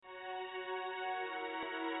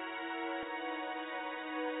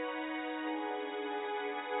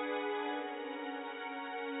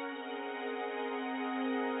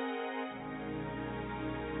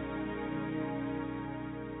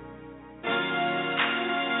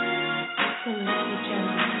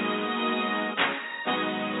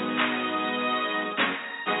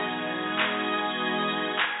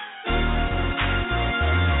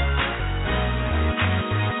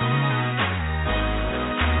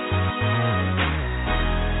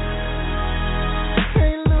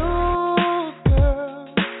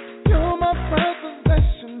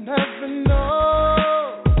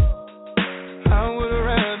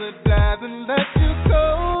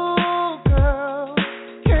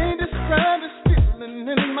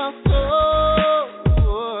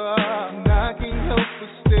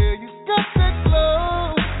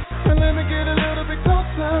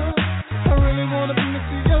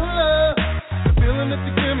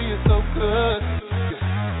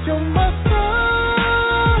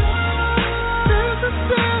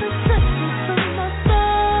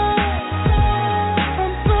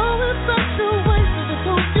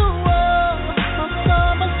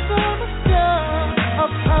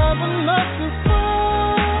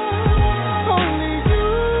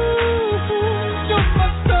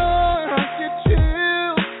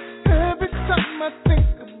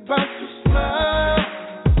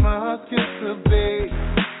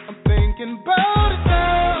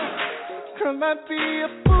might be a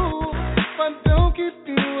fool if I don't keep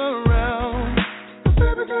you around. But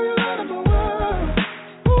baby girl, you're out of my world.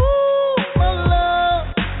 Ooh, my love.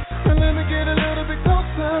 And let me get a little bit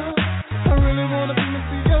closer. I really wanna be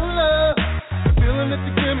into your love. The feeling that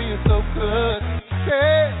you give me is so good.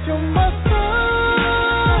 Yeah, you're my sun.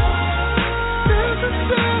 There's a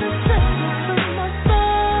satisfaction to my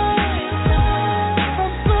soul.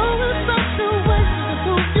 I'm so infatuated with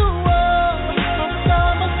who you are. I'm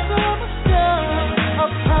summer, summer sky.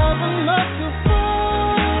 I've had enough to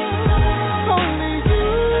fall. Only you,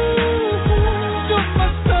 you're my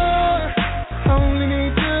star. I only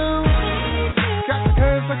need you. Got the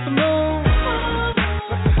curves like the moon,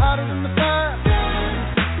 like you're hotter than the fire.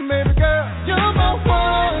 Baby girl, you're my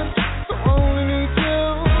one, so I only need you.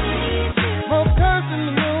 More curves than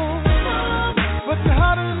the moon, but you're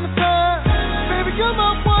hotter than the fire. Baby, you're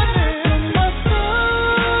my one and my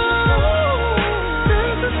soul.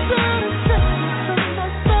 There's a satisfaction to my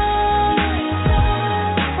soul.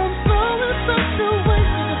 I'm so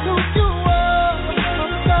infatuated with who you are.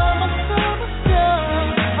 I'm summer, summer sky.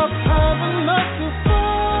 I've had enough to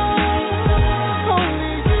fall.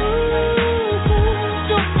 Only you,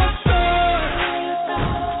 you're my star.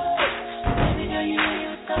 Baby girl, you know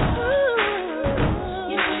you're a star.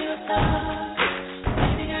 You know you're a star.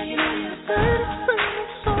 Baby girl, you know you're a star.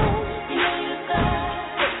 You know you're a star.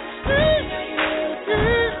 Baby girl, you know you're a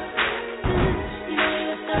star. You know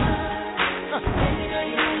you're a star. Baby girl,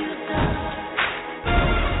 you know you're a star. You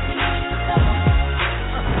know you're a star.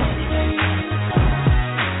 Baby girl,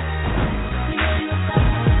 you know you're a star. You know you're a star.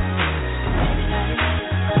 Baby girl, you know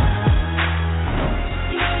you're a star.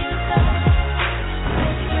 You know you're a star. Baby girl, you know you're a star. You know you're a star. Baby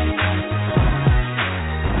girl, you know you're a star.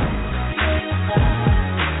 You know you're a star.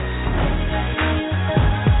 Baby girl, you know you're a star. You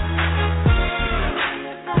know you're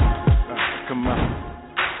a star. Come on,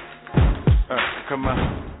 come on,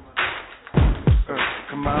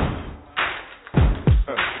 come on,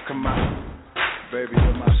 come on, baby,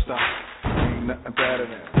 you're my star. Ain't nothing better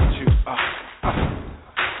than what you are.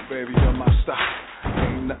 Baby, you're my star.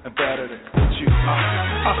 Ain't nothing better than what you are.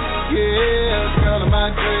 Yeah, girl of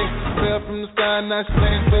my dream. Fell from the sky, now she's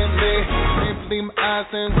playing with me. Can't believe my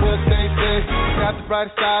eyes and what they say. Got the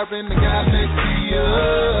brightest star in the galaxy.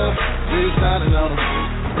 We're shining on them.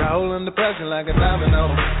 Roll under pressure like a diamond on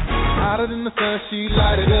them. Hotter than the sun, she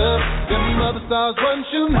light it up. Them other stars wasn't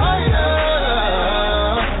shooting higher.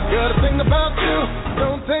 Girl, the thing about you,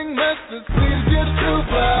 don't take much to see to get the truth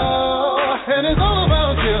out. And it's all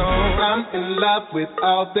about you. I'm in love with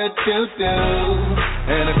all that you do,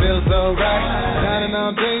 and it feels so right. Shining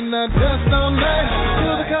all day, not just all night.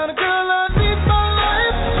 You're the kind of girl I need in my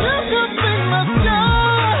life. You could be my sky.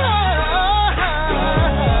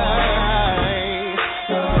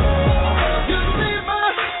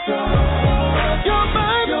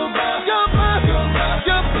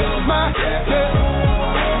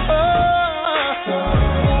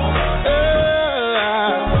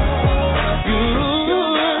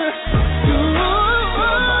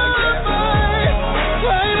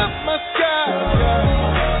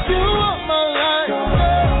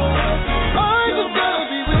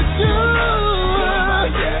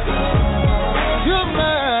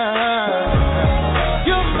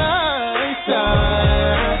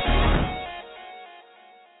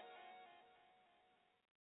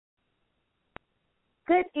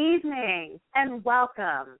 Good evening and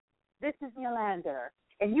welcome. This is Yulander,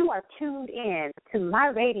 and you are tuned in to my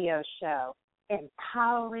radio show,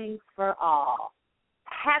 Empowering for All.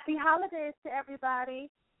 Happy holidays to everybody.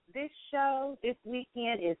 This show this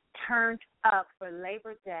weekend is turned up for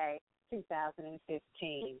Labor Day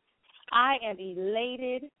 2015. I am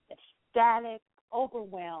elated, ecstatic,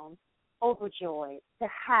 overwhelmed, overjoyed to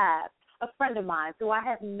have a friend of mine who I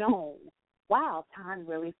have known, wow, time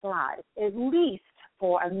really flies, at least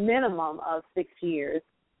for a minimum of 6 years.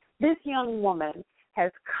 This young woman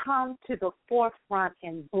has come to the forefront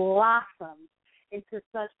and blossomed into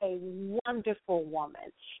such a wonderful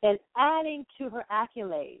woman. And adding to her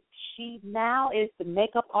accolades, she now is the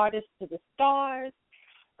makeup artist to the stars,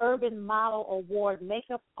 Urban Model Award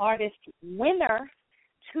makeup artist winner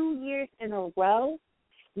 2 years in a row,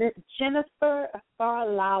 Miss Jennifer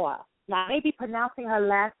Ferriola. Now, I may be pronouncing her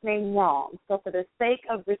last name wrong, so for the sake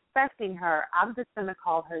of respecting her, I'm just going to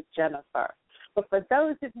call her Jennifer. But for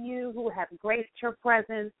those of you who have graced her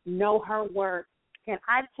presence, know her work, can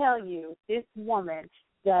I tell you, this woman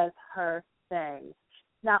does her thing.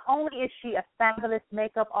 Not only is she a fabulous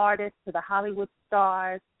makeup artist to the Hollywood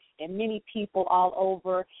stars and many people all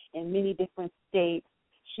over in many different states,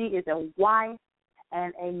 she is a wife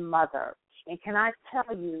and a mother. And can I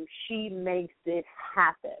tell you, she makes it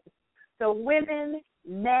happen. So women,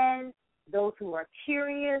 men, those who are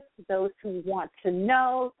curious, those who want to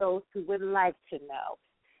know, those who would like to know.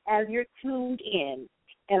 As you're tuned in,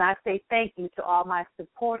 and I say thank you to all my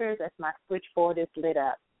supporters as my switchboard is lit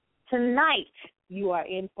up. Tonight, you are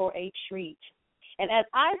in for a treat. And as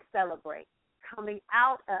I celebrate coming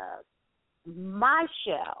out of my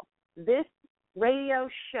shell, this radio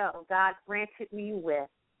show God granted me with,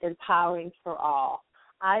 Empowering for All,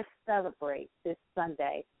 I celebrate this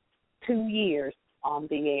Sunday 2 years on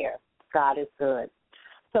the air. God is good.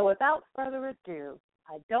 So without further ado,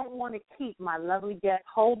 I don't want to keep my lovely guest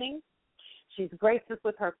holding. She's graced us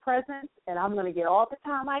with her presence, and I'm going to get all the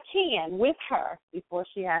time I can with her before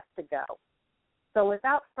she has to go. So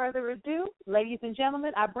without further ado, ladies and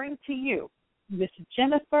gentlemen, I bring to you Miss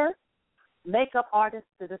Jennifer, makeup artist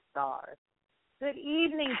to the stars. Good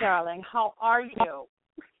evening, darling. How are you?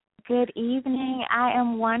 Good evening. I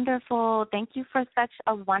am wonderful. Thank you for such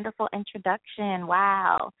a wonderful introduction.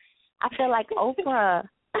 Wow. I feel like Oprah.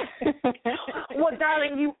 Well,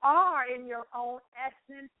 darling, you are in your own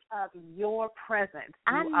essence of your presence.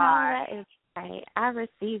 I know that is right. I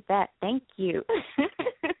received that. Thank you.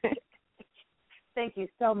 Thank you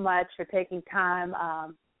so much for taking time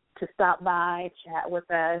to stop by, chat with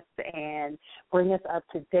us, and bring us up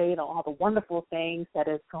to date on all the wonderful things that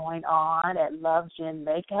is going on at Love Gen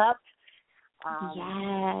Makeup.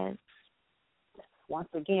 Yes. Once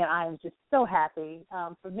again, I am just so happy.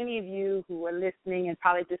 For many of you who are listening and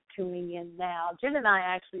probably just tuning in now, Jen and I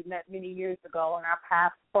actually met many years ago and our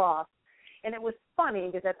paths crossed. And it was funny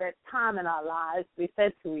because at that time in our lives, we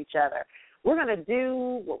said to each other, we're going to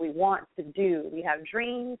do what we want to do. We have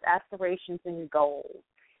dreams, aspirations, and goals.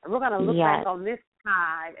 And we're going to look back on this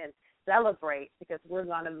time and celebrate because we're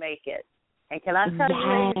going to make it. And can I tell you,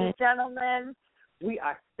 ladies and gentlemen, we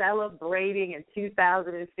are celebrating in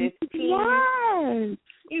 2015. Yes.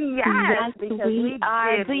 Yes, because we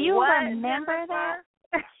are. Did. Do you what, remember that?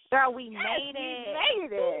 Girl, we made it. We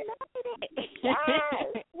made it.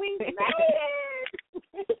 Yes, we made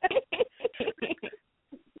it.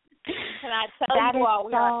 Can I tell that you all,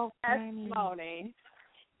 we are so testimony.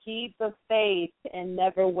 Keep the faith and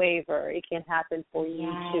never waver. It can happen for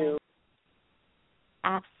you too.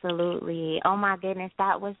 Absolutely. Oh, my goodness,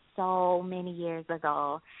 that was so many years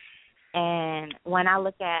ago. And when I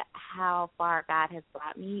look at how far God has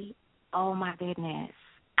brought me, oh, my goodness,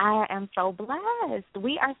 I am so blessed.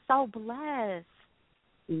 We are so blessed.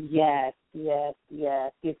 Yes, yes,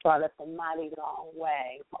 yes. You brought us a mighty long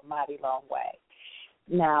way, a mighty long way.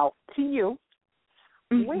 Now, to you,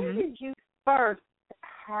 when did you first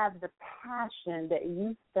have the passion that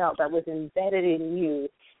you felt that was embedded in you,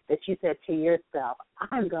 that you said to yourself,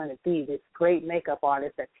 I'm going to be this great makeup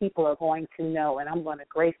artist that people are going to know, and I'm going to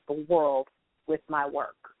grace the world with my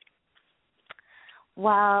work?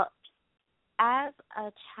 Well, as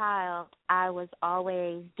a child, I was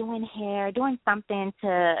always doing hair, doing something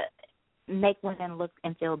to make women look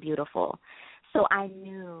and feel beautiful. So I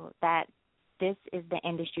knew that this is the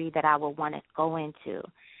industry that I would want to go into.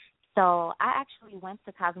 So I actually went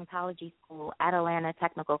to cosmetology school at Atlanta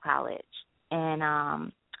Technical College,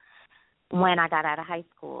 and when I got out of high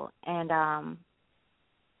school. And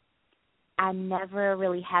I never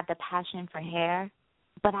really had the passion for hair,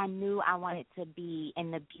 but I knew I wanted to be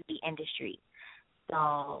in the beauty industry.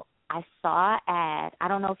 So I saw an ad. I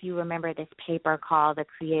don't know if you remember this paper called The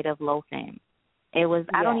Creative Loafing. It was,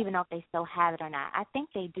 I don't even know if they still have it or not. I think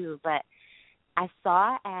they do, but I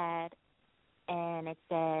saw an ad, and it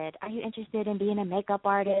said, are you interested in being a makeup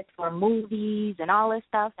artist for movies and all this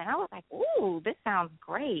stuff? And I was like, ooh, this sounds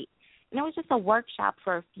great. And it was just a workshop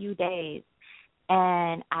for a few days.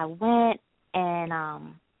 And I went, and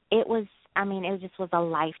it just was a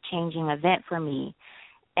life-changing event for me.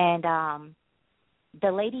 And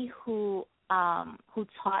the lady who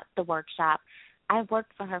taught the workshop, I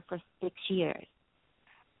worked for her for 6 years.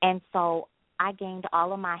 And so I gained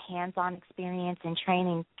all of my hands-on experience and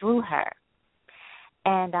training through her.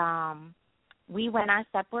 And we went our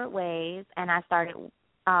separate ways, and I started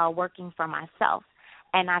working for myself.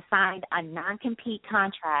 And I signed a non-compete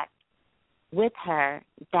contract with her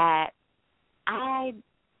that I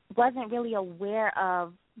wasn't really aware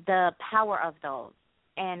of the power of those.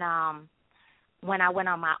 And when I went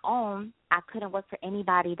on my own, I couldn't work for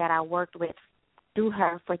anybody that I worked with through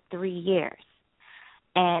her for 3 years.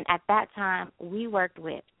 And at that time, we worked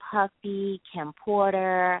with Puffy, Kim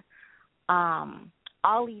Porter,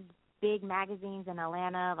 all these big magazines in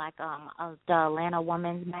Atlanta, like the Atlanta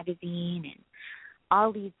Woman's Magazine, and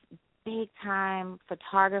all these big-time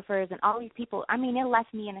photographers and all these people. I mean, it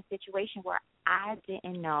left me in a situation where I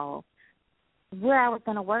didn't know where I was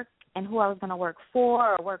going to work and who I was going to work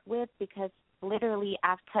for or work with, because literally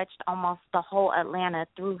I've touched almost the whole Atlanta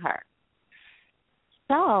through her.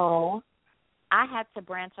 So I had to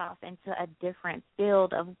branch off into a different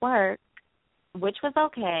field of work, which was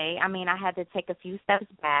okay. I mean, I had to take a few steps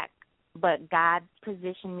back, but God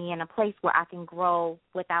positioned me in a place where I can grow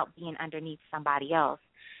without being underneath somebody else.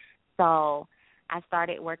 So I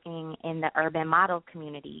started working in the urban model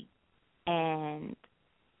community, and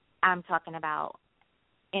I'm talking about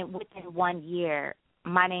within 1 year,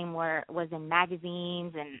 my name was in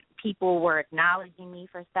magazines, and people were acknowledging me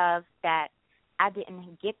for stuff that I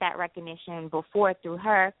didn't get that recognition before through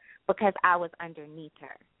her because I was underneath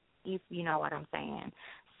her. You know what I'm saying?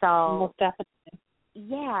 So most definitely.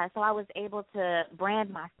 Yeah, so I was able to brand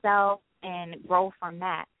myself and grow from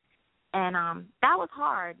that. And that was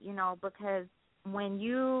hard, because when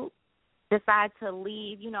you decide to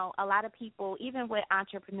leave, a lot of people, even with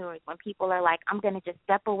entrepreneurs, when people are like, I'm going to just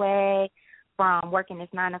step away from working this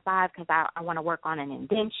 9 to 5 because I want to work on an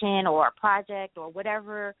invention or a project or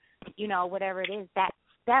whatever, whatever it is, that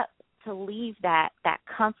step to leave that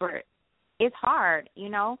comfort is hard,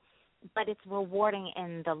 but it's rewarding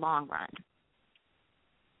in the long run.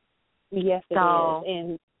 Yes, it is.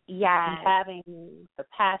 And yes, having the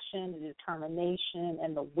passion, the determination,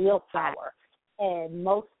 and the willpower. And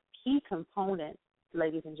most key component,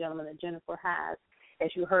 ladies and gentlemen, that Jennifer has,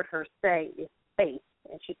 as you heard her say, is faith.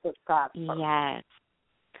 And she puts God first. Yes.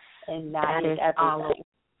 And that is everything.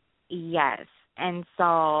 Yes. And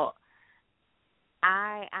so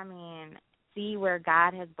I mean, see where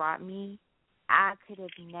God has brought me. I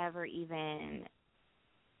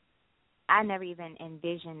never even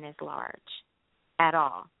envisioned this large at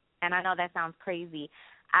all. And I know that sounds crazy.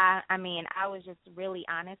 I mean, I was just really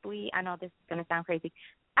honestly, I know this is going to sound crazy,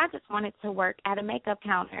 I just wanted to work at a makeup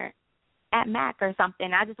counter at MAC or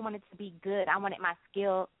something. I just wanted to be good. I wanted my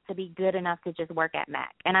skill to be good enough to just work at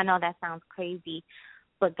MAC. And I know that sounds crazy,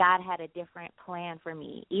 but God had a different plan for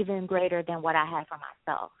me, even greater than what I had for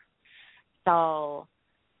myself. So,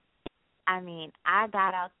 I mean, I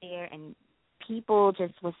got out there and people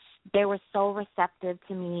they were so receptive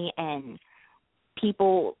to me, and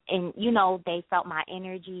people, and they felt my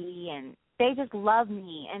energy and they just loved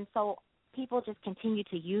me. And so people just continued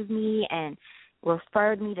to use me and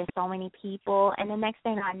referred me to so many people. And the next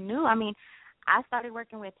thing I knew, I mean, I started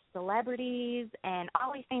working with celebrities and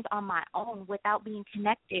all these things on my own without being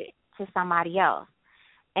connected to somebody else.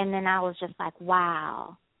 And then I was just like,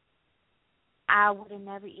 wow, I would have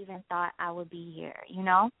never even thought I would be here,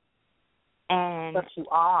 And but you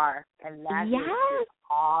are, and that is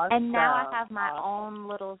awesome. And now I have my own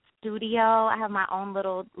little studio. I have my own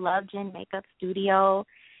little Love Gen makeup studio,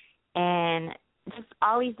 and just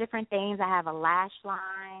all these different things. I have a lash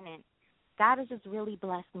line, and God has just really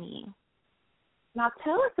blessed me. Now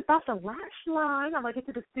tell us about the lash line. I'm going to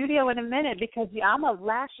get to the studio in a minute because I'm a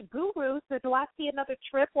lash guru. So do I see another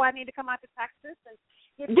trip where I need to come out to Texas and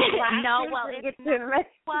get some lashes? No,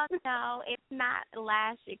 it's not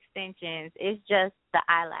lash extensions. It's just the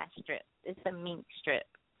eyelash strip. It's the mink strip,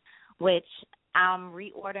 which I'm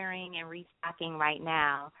reordering and restocking right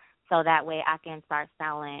now so that way I can start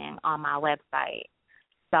selling on my website.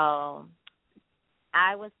 So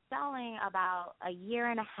I was selling about a year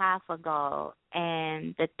and a half ago,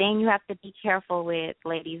 and the thing you have to be careful with,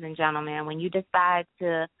 ladies and gentlemen, when you decide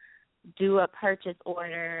to do a purchase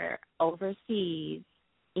order overseas,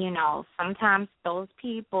 sometimes those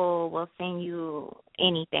people will send you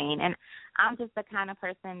anything. And I'm just the kind of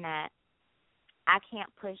person that I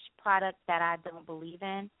can't push products that I don't believe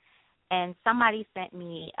in. And somebody sent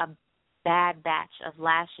me a bad batch of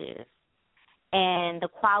lashes, and the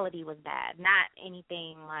quality was bad. Not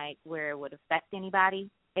anything like where it would affect anybody.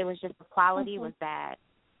 It was just the quality was bad.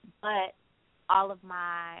 But all of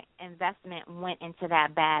my investment went into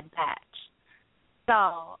that bad batch. So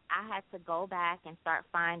I had to go back and start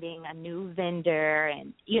finding a new vendor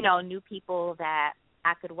and, new people that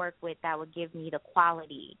I could work with that would give me the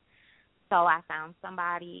quality. So I found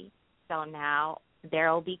somebody. So now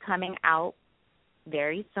they'll be coming out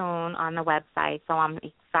very soon on the website. So I'm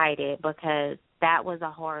excited because that was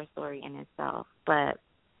a horror story in itself. But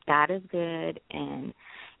God is good, and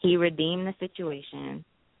He redeemed the situation.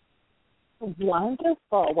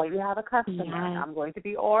 Wonderful. Well, you have a customer. Yes. I'm going to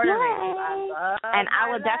be ordering. I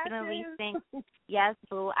will definitely send. Yes,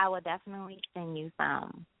 boo. I will definitely send you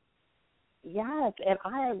some. Yes, and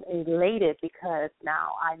I am elated because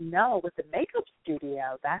now I know with the makeup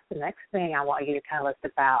studio, that's the next thing I want you to tell us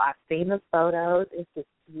about. I've seen the photos. It's just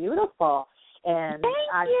beautiful. And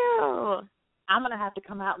Thank you. I'm going to have to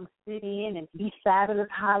come out and sit in and be fabulous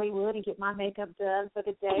Hollywood and get my makeup done for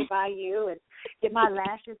the day by you and get my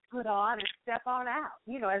lashes put on and step on out.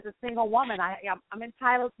 You know, as a single woman, I'm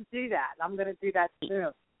entitled to do that. I'm going to do that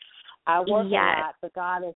soon. I work a lot, but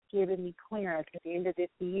God has given me clearance at the end of this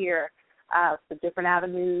year for different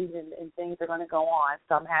avenues and things are going to go on.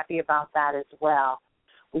 So I'm happy about that as well.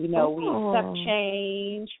 We know we accept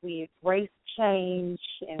change, we embrace change,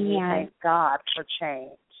 and we thank God for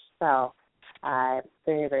change. So I'm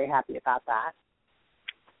very, very happy about that.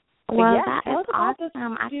 Well, that is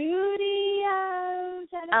awesome. The studio,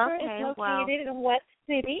 Jennifer, is located in what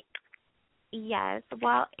city? Yes,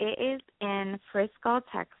 well, it is in Frisco,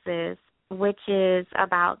 Texas, which is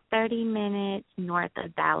about 30 minutes north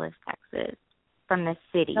of Dallas, Texas, from the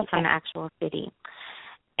city, from the actual city.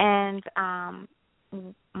 And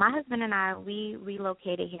my husband and I, we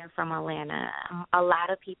relocated here from Atlanta. A lot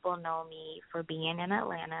of people know me for being in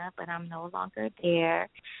Atlanta, but I'm no longer there.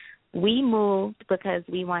 We moved because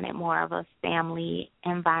we wanted more of a family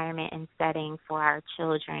environment and setting for our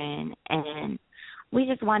children, and we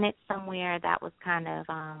just wanted somewhere that was kind of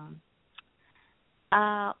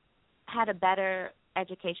had a better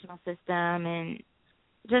educational system and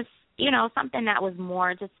just, you know, something that was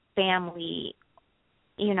more just family,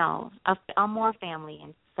 you know, a more family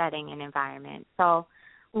and setting and environment. So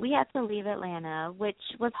we had to leave Atlanta, which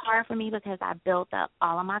was hard for me because I built up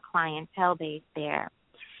all of my clientele base there.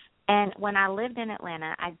 And when I lived in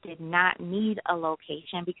Atlanta, I did not need a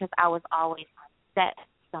location because I was always set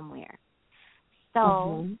somewhere.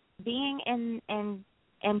 So being in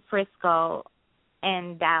Frisco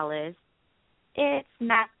and Dallas, it's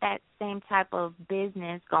not that same type of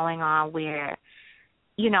business going on where,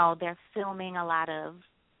 you know, they're filming a lot of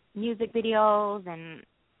music videos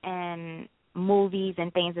and movies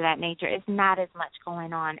and things of that nature. It's not as much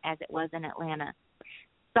going on as it was in Atlanta.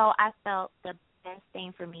 So I felt the best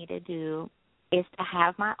thing for me to do is to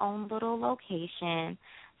have my own little location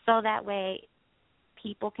so that way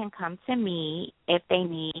people can come to me if they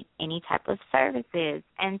need any type of services.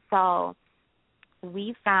 And so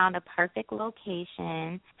we found a perfect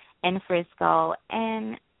location in Frisco,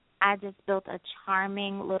 and I just built a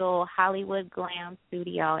charming little Hollywood glam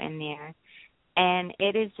studio in there. And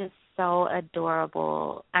it is just so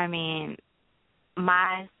adorable. I mean,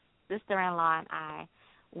 my sister-in-law and I,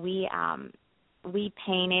 we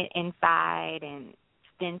painted inside and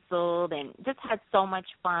stenciled and just had so much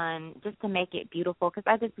fun just to make it beautiful because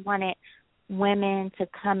I just wanted women to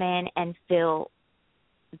come in and feel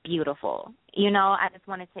beautiful. You know, I just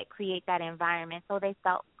wanted to create that environment so they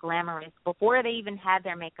felt glamorous before they even had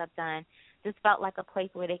their makeup done. Just felt like a place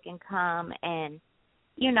where they can come and,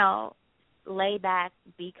 you know, lay back,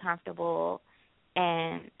 be comfortable,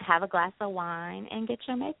 and have a glass of wine and get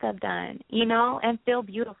your makeup done, you know, and feel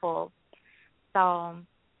beautiful. So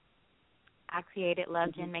I created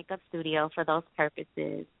Love Jen Makeup Studio for those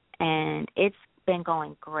purposes, and it's been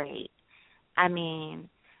going great. I mean,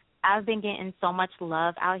 I've been getting so much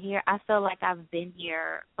love out here. I feel like I've been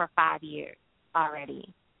here for 5 years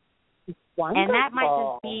already. Wonderful. And that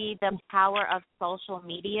might just be the power of social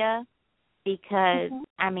media because,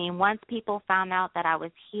 I mean, once people found out that I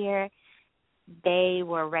was here, they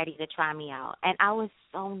were ready to try me out. And I was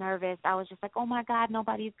so nervous. I was just like, oh, my God,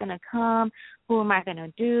 nobody's going to come. Who am I going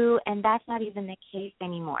to do? And that's not even the case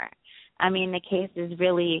anymore. I mean, the case is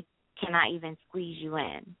really, can I even squeeze you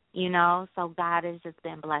in? You know, so God has just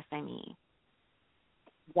been blessing me.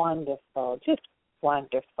 Wonderful. Just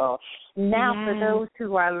wonderful. Now, for those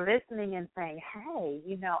who are listening and saying, hey,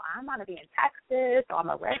 you know, I'm going to be in Texas, or I'm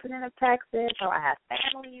a resident of Texas, or I have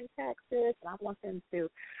family in Texas, and I want them to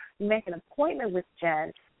make an appointment with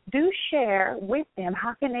Jen, do share with them.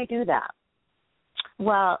 How can they do that?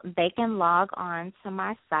 Well, they can log on to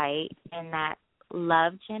my site, and that's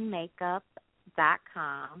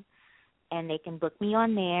lovejenmakeup.com, and they can book me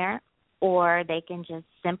on there, or they can just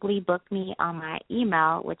simply book me on my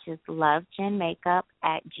email, which is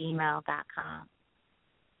lovejenmakeup@gmail.com.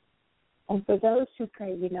 And for those who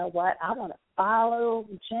say, you know what, I want to follow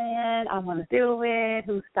Jen, I want to do it,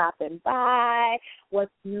 who's stopping by,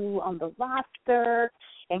 what's new on the roster,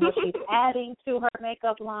 and what she's adding to her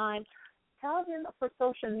makeup line, tell them for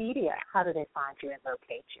social media, how do they find you and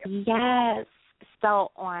locate you? Yes.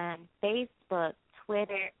 So on Facebook,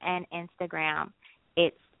 Twitter, and Instagram,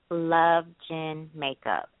 it's Love Jen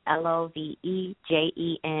Makeup, LOVEJEN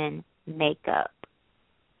Makeup.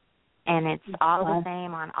 And it's all the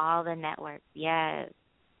same on all the networks. Yes.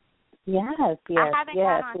 Yes. I haven't gotten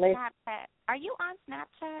on Snapchat. Are you on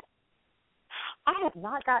Snapchat? I have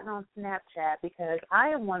not gotten on Snapchat because I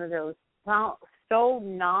am one of those so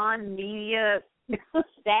non-media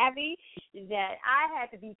savvy that I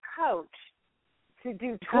had to be coached to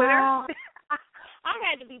do Twitter. Girl. I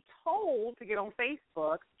had to be told to get on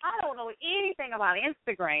Facebook. I don't know anything about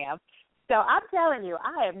Instagram. So I'm telling you,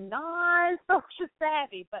 I am non-social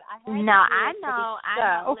savvy, but I had No, to I do it know.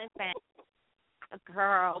 for the show. Listen,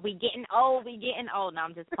 girl, we getting old. No,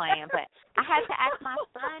 I'm just playing. But I had to ask my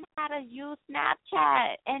son how to use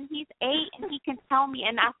Snapchat, and he's 8, and he can tell me,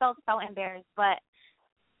 and I felt so embarrassed. But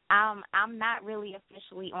I'm not really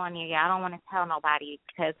officially on here yet. I don't want to tell nobody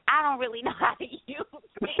because I don't really know how to use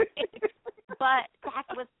it. But that's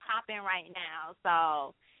what's popping right now.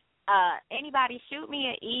 So anybody shoot me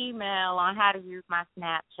an email on how to use my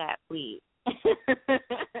Snapchat, please.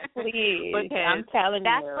 Please, because I'm telling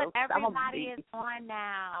that's you, what everybody is on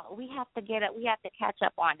now. We have to get it. We have to catch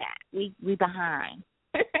up on that. We behind.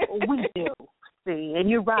 We do. See, and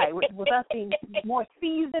you're right. With us being more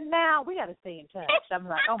seasoned now, we got to stay in touch. I'm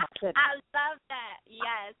like, oh my goodness. I love that.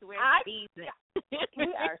 Yes, we're seasoned. We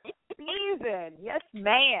are seasoned. Yes,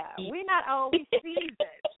 ma'am. We're not old. We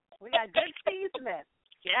seasoned. We got good seasoning.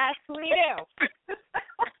 Yes, we do.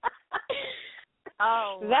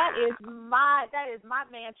 Oh, wow. That is my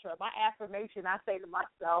mantra, my affirmation. I say to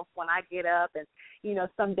myself when I get up, and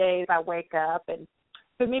some days I wake up, and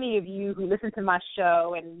for many of you who listen to my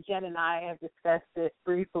show, and Jen and I have discussed this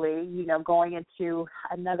briefly, going into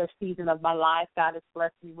another season of my life, God has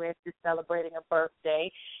blessed me with just celebrating a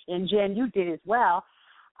birthday, and Jen, you did as well.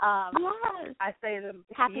 Yes. I say to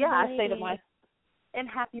myself, and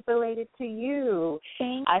happy belated to you.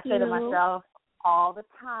 Thank I you. say to myself all the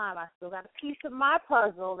time, I still got a piece of my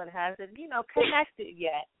puzzle that hasn't, connected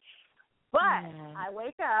yet. But I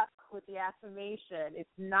wake up with the affirmation. It's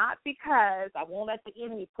not because I won't let the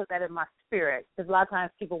enemy put that in my spirit. Because a lot of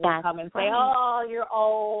times people will come and say, oh, you're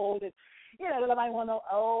old. And, nobody want no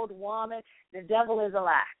old woman. The devil is a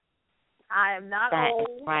lie. I am not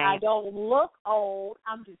old. Right. I don't look old.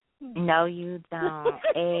 I'm just No, you don't.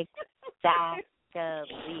 Exactly,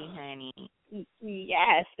 honey.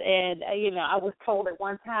 Yes, and, I was told at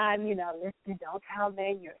one time, listen, don't tell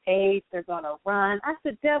men your age. They're going to run. I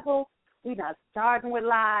said, devil, we're not starting with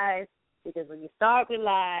lies, because when you start with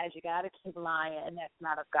lies, you got to keep lying, and that's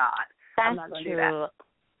not of God. I'm not going to do that.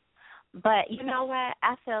 But you know what?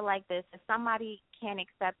 I feel like this. If somebody can't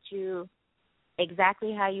accept you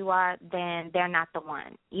exactly how you are, then they're not the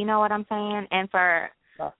one. You know what I'm saying? And for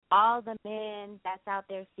all the men that's out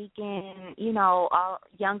there seeking, all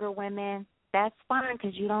younger women, that's fine,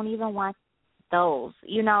 because you don't even want those.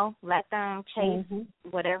 Let them chase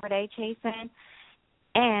whatever they chasing.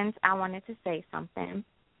 And I wanted to say something.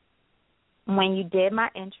 When you did my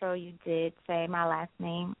intro, you did say my last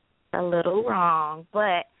name a little wrong,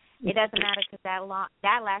 but it doesn't matter, because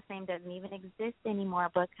that last name doesn't even exist anymore,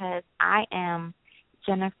 because I am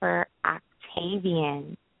Jennifer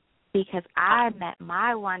Octavian, because I met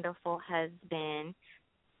my wonderful husband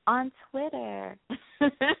on Twitter.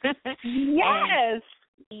 Yes.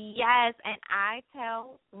 Yes, and I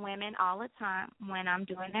tell women all the time when I'm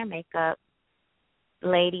doing their makeup,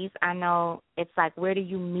 ladies, I know it's like, where do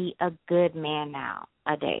you meet a good man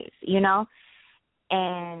nowadays,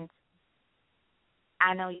 And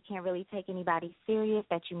I know you can't really take anybody serious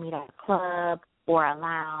that you meet at a club or a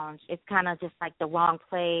lounge. It's kind of just like the wrong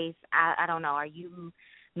place. I don't know. Are you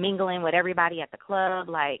mingling with everybody at the club?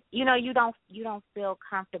 Like, you don't feel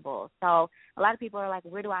comfortable. So a lot of people are like,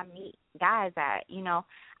 where do I meet guys at?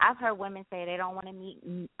 I've heard women say they don't want to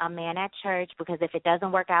meet a man at church, because if it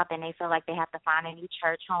doesn't work out, then they feel like they have to find a new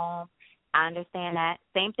church home. I understand that.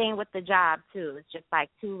 Same thing with the job, too. It's just like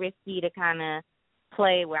too risky to kind of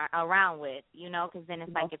play around with, because then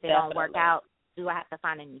it's like, if it don't work out, do I have to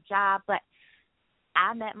find a new job? But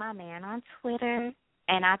I met my man on Twitter,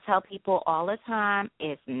 and I tell people all the time,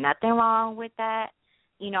 it's nothing wrong with that.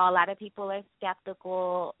 A lot of people are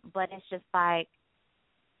skeptical, but it's just like,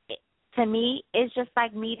 to me, it's just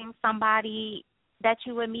like meeting somebody that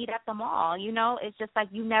you would meet at the mall. It's just like,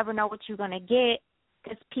 you never know what you're going to get,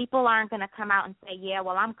 because people aren't going to come out and say, yeah,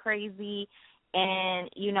 well, I'm crazy, and,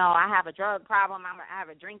 I have a drug problem, I have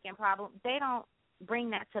a drinking problem. They don't bring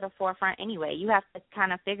that to the forefront anyway. You have to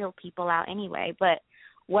kind of figure people out anyway. But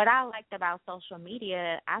what I liked about social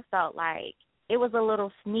media, I felt like it was a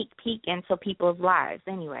little sneak peek into people's lives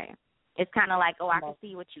anyway. It's kind of like, I can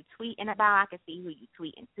see what you're tweeting about. I can see who you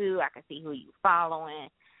tweeting to. I can see who you following.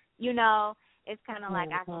 It's kind of like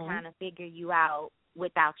I can kind of figure you out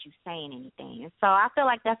without you saying anything. And so I feel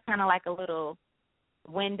like that's kind of like a little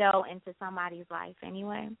window into somebody's life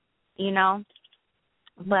anyway,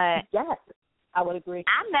 But yes, I would agree.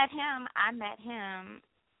 I met him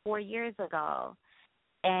 4 years ago,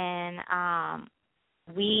 and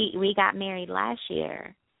we got married last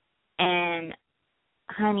year, and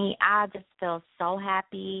honey, I just feel so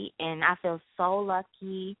happy and I feel so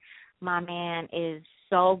lucky. My man is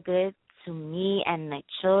so good to me and the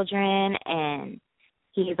children, and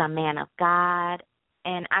he's a man of God.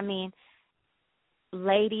 And I mean,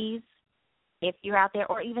 ladies, if you're out there,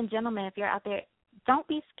 or even gentlemen, if you're out there, don't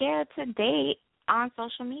be scared to date on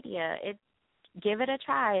social media. Give it a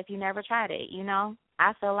try if you never tried it, you know.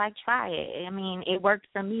 I feel like try it. I mean, it worked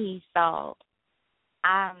for me, so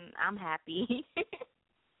I'm happy.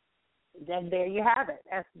 Then there you have it.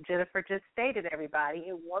 As Jennifer just stated, everybody,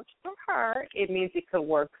 it works for her. It means it could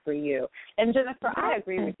work for you. And Jennifer, I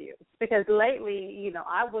agree with you, because lately, you know,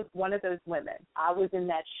 I was one of those women. I was in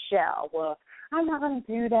that shell. Well, I'm not going to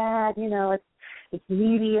do that. You know, it's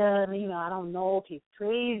media. You know, I don't know if he's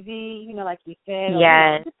crazy. You know, like you said.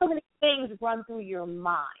 Yes. Just so many things run through your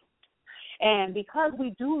mind. And because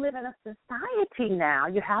we do live in a society now,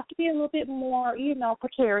 you have to be a little bit more, you know,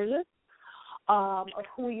 precarious of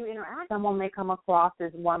who you interact. Someone may come across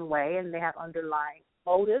as one way, and they have underlying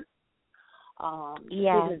motives,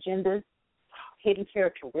 hidden agendas, hidden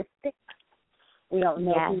characteristics. We don't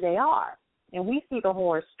know who they are. And we see the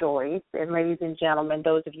horror stories. And ladies and gentlemen,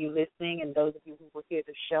 those of you listening and those of you who will hear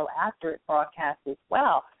the show after it broadcast as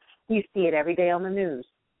well, we see it every day on the news.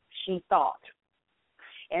 She thought.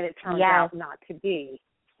 And it turned out not to be.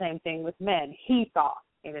 Same thing with men. He thought,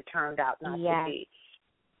 and it turned out not to be.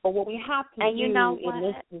 But what we have to do you know in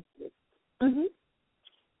this is,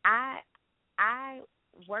 I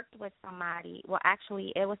worked with somebody. Well,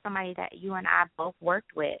 actually, it was somebody that you and I both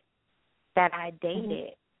worked with that I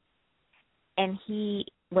dated, and he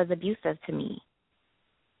was abusive to me.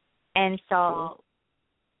 And so,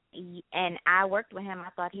 and I worked with him. I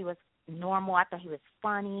thought he was normal. I thought he was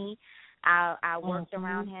funny. I worked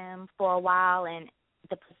around him for a while, and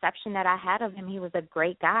the perception that I had of him, he was a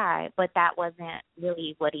great guy, but that wasn't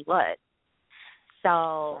really what he was.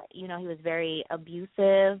 So, you know, he was very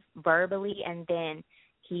abusive verbally, and then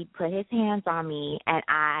he put his hands on me and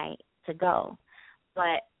I to go.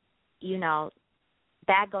 But, you know,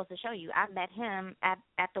 that goes to show you, I met him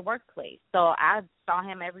at the workplace. So I saw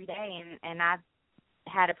him every day, and I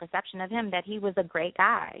had a perception of him that he was a great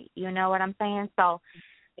guy. You know what I'm saying? So,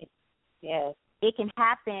 yes. It can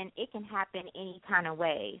happen. It can happen any kind of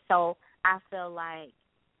way. So I feel like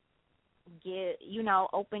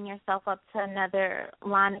open yourself up to another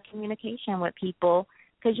line of communication with people,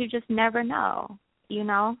 because you just never know. You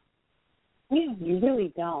know. Yeah, you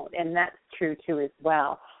really don't, and that's true too as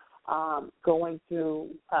well. Going through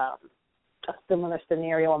a similar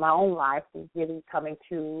scenario in my own life, and really coming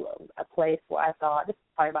to a place where I thought, this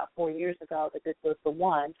was probably about 4 years ago, that this was the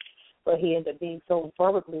one, but he ended up being so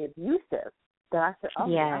verbally abusive that I said,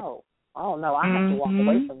 no, I have to walk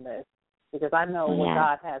away from this, because I know what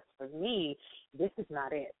God has for me. This is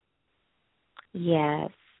not it.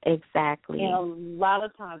 Yes, exactly. And a lot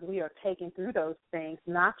of times we are taken through those things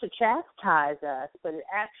not to chastise us, but it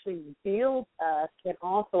actually builds us and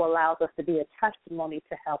also allows us to be a testimony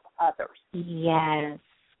to help others. Yes,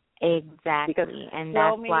 exactly. Because and so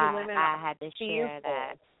that's why I had to share fearful.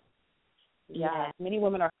 that. Yes, many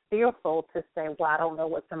women are fearful to say, well, I don't know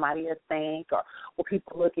what somebody will think, or will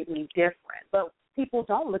people look at me different. But people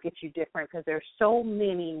don't look at you different, because there's so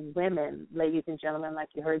many women, ladies and gentlemen, like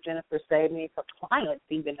you heard Jennifer say, many clients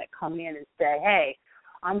even, that come in and say, hey,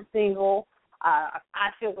 I'm single. I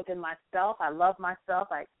feel within myself. I love myself.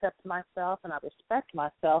 I accept myself, and I respect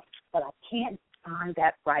myself, but I can't find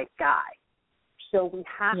that right guy. So we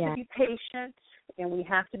have to be patient, and we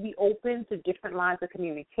have to be open to different lines of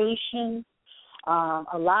communication.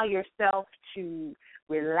 Allow yourself to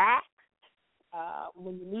relax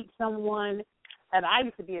when you meet someone. And I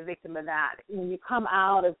used to be a victim of that. When you come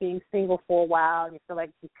out of being single for a while and you feel like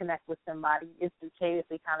you connect with somebody, you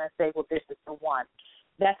instantaneously kind of say, well, this is the one.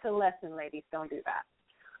 That's a lesson, ladies. Don't do that.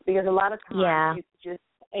 Because a lot of times it's just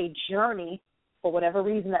a journey, for whatever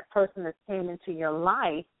reason that person has came into your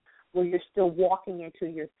life, where you're still walking into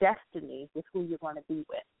your destiny with who you're going to be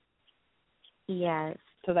with. Yes.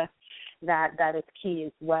 So that is key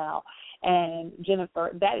as well. And,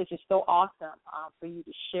 Jennifer, that is just so awesome for you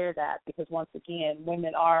to share that, because, once again,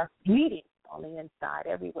 women are bleeding on the inside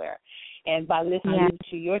everywhere. And by listening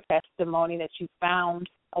to your testimony that you found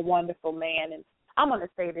a wonderful man, and I'm going to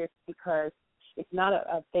say this because it's not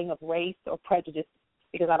a thing of race or prejudice,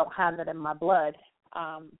 because I don't have that in my blood,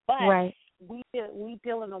 but we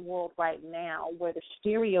deal in a world right now where the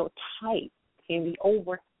stereotype and the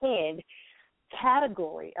overhead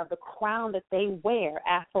category of the crown that they wear,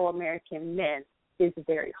 Afro-American men, is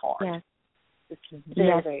very hard. Yes. It's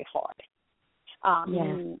very, very hard.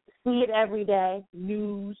 You see it every day,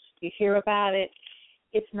 news, you hear about it.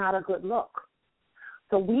 It's not a good look.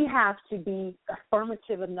 So we have to be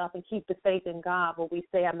affirmative enough and keep the faith in God where we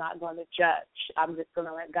say, I'm not going to judge. I'm just going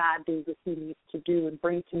to let God do what he needs to do and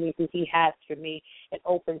bring to me who he has for me and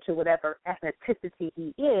open to whatever ethnicity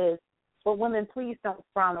he is. But women, please don't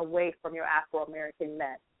frown away from your Afro-American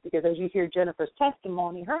men, because as you hear Jennifer's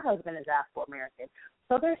testimony, her husband is Afro-American.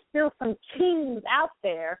 So there's still some kings out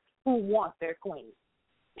there who want their queen.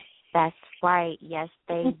 That's right. Yes,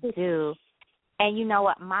 they do. And you know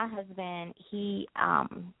what? My husband, he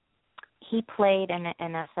played in the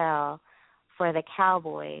NFL for the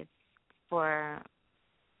Cowboys for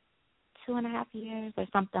 2.5 years or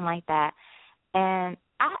something like that. And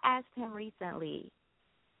I asked him recently,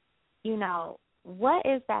 you know, what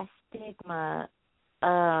is that stigma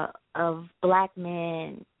of black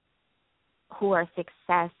men who are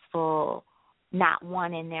successful not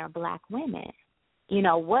wanting their black women? You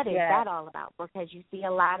know, what is that all about? Because you see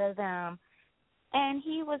a lot of them. And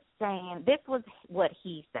he was saying, this was what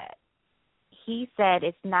he said. He said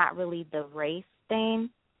it's not really the race thing.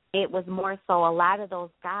 It was more so a lot of those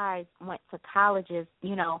guys went to colleges,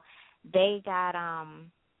 you know, they got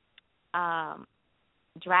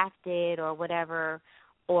drafted or whatever,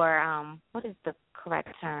 or what is the correct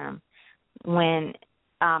term? When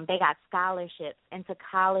they got scholarships into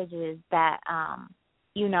colleges that,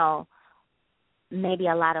 you know, maybe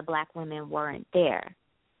a lot of black women weren't there.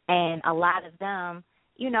 And a lot of them,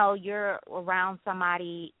 you know, you're around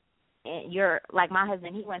somebody, you're like my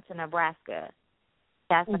husband, he went to Nebraska.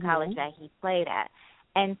 That's the college that he played at.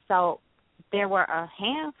 And so there were a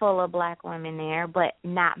handful of black women there, but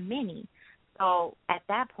not many. So at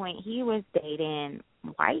that point, he was dating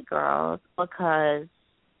white girls because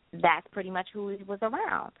that's pretty much who he was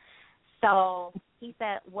around. So he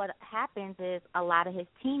said what happens is a lot of his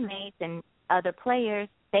teammates and other players,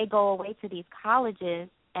 they go away to these colleges,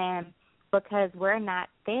 and because we're not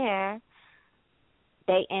there,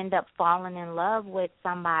 they end up falling in love with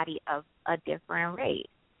somebody of a different race,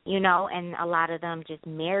 you know, and a lot of them just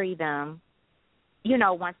marry them, you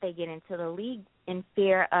know, once they get into the league in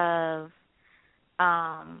fear of,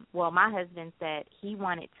 well, my husband said he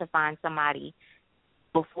wanted to find somebody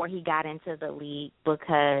before he got into the league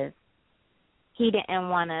because he didn't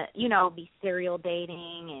want to, you know, be serial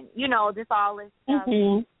dating and, you know, just all this stuff.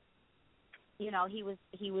 You know, he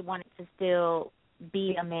would want to still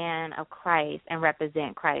be a man of Christ and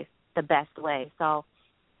represent Christ the best way. So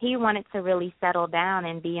he wanted to really settle down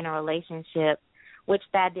and be in a relationship, which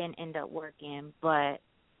that didn't end up working. But,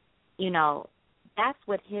 you know, that's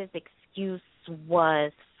what his excuse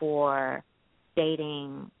was for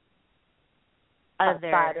dating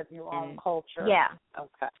outside of your own culture. Yeah.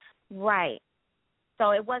 Okay. Right.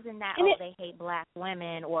 So it wasn't that, they hate black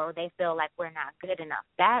women or they feel like we're not good enough.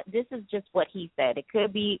 This is just what he said. It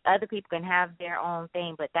could be other people can have their own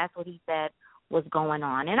thing, but that's what he said was going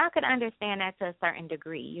on. And I could understand that to a certain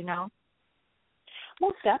degree, you know?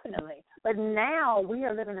 Most definitely. But now we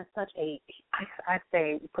are living in such a, I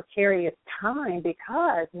say, precarious time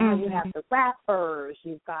because now you have the rappers,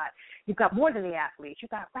 you've got more than the athletes, you've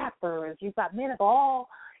got rappers, you've got men of all,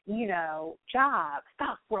 you know, jobs,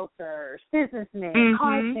 stockbrokers, businessmen,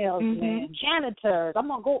 car salesmen, janitors. I'm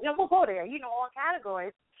gonna go there, you know, all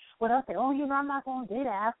categories. What else? Oh, you know, I'm not gonna date an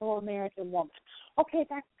Afro-American woman. Okay,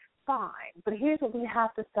 that's fine. But here's what we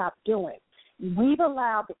have to stop doing. We've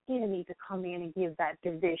allowed the enemy to come in and give that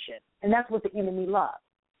division. And that's what the enemy loves.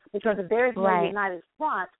 Because if there is no united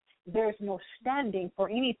front, there's no standing for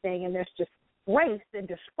anything, and there's just race and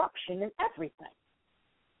disruption in everything.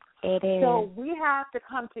 It is. So we have to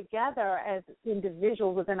come together as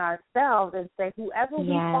individuals within ourselves and say, whoever we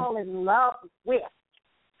fall in love with,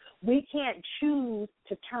 we can't choose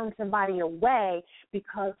to turn somebody away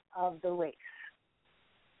because of the race.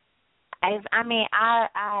 I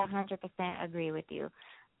 100% agree with you.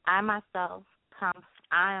 I myself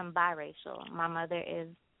I am biracial. My mother is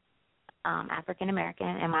African American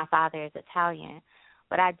and my father is Italian.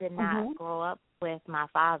 But I did not grow up with my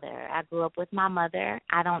father. I grew up with my mother.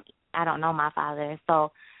 I don't know my father.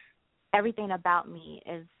 So everything about me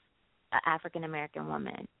is an African American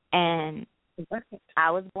woman. And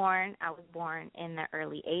I was born in the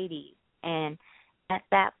early 80s. And at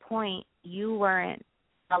that point, you weren't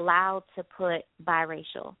allowed to put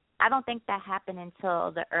biracial. I don't think that happened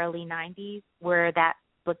until the early 90s where that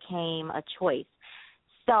became a choice.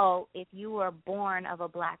 So if you were born of a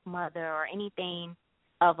black mother or anything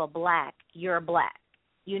of a black, you're black,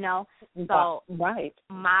 you know? So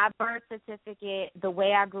my birth certificate, the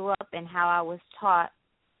way I grew up and how I was taught,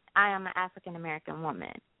 I am an African-American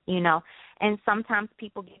woman. And sometimes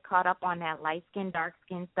people get caught up on that light skin, dark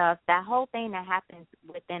skin stuff, that whole thing that happens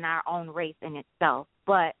within our own race in itself.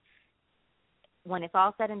 But when it's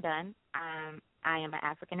all said and done, I am an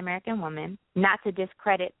African-American woman, not to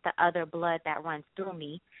discredit the other blood that runs through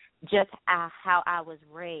me, just how I was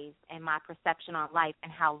raised and my perception on life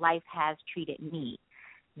and how life has treated me.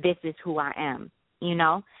 This is who I am,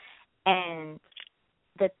 And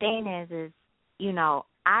the thing is,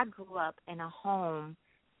 I grew up in a home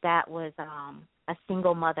that was a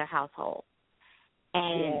single mother household.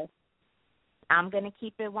 And I'm going to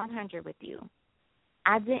keep it 100 with you.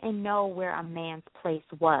 I didn't know where a man's place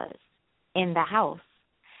was in the house.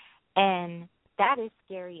 And that is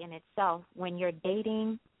scary in itself when you're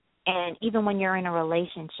dating and even when you're in a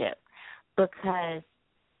relationship, because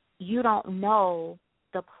you don't know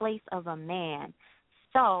the place of a man.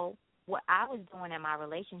 So what I was doing in my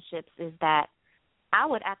relationships is that I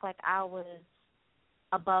would act like I was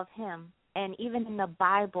above him. And even in the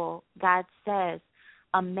Bible, God says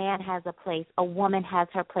a man has a place, a woman has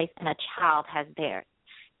her place, and a child has theirs.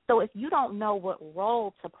 So if you don't know what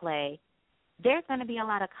role to play, there's going to be a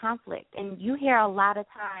lot of conflict. And you hear a lot of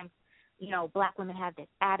times, black women have this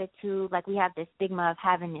attitude, like we have this stigma of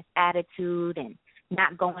having this attitude and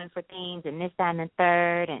not going for things and this, that, and the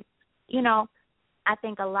third. And, I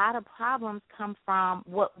think a lot of problems come from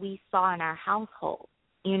what we saw in our household,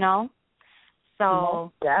 So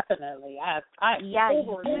most definitely, I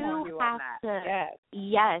totally you agree have on that.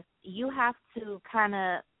 Yes, you have to kind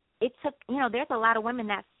of. It took, there's a lot of women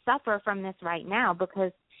that suffer from this right now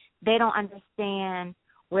because they don't understand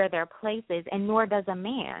where their place is, and nor does a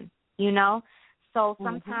man, So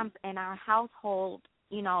sometimes in our household,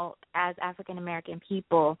 as African-American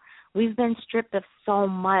people, we've been stripped of so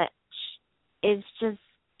much. It's just,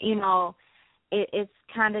 it's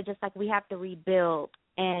kind of just like we have to rebuild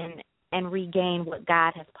and regain what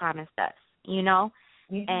God has promised us,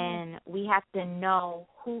 And we have to know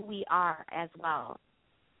who we are as well.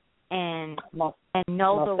 And know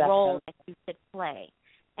the role that you should play.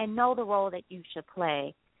 And know the role that you should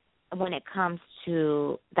play when it comes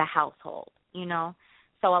to the household,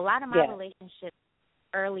 So a lot of my relationships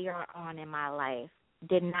earlier on in my life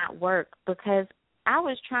did not work because I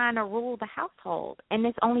was trying to rule the household. And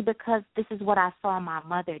it's only because this is what I saw my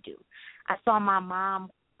mother do. I saw my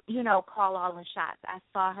mom, call all the shots. I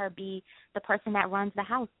saw her be the person that runs the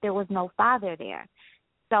house. There was no father there.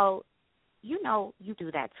 So you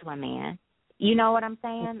do that to a man. You know what I'm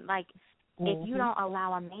saying? Like, if you don't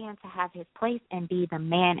allow a man to have his place and be the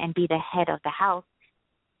man and be the head of the house,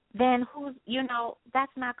 then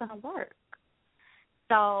that's not going to work.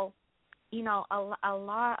 So, a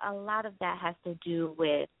lot of that has to do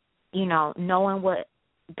with, knowing what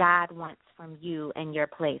God wants from you and your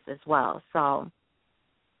place as well. So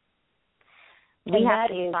we have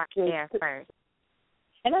to start there first.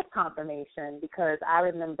 And that's confirmation, because I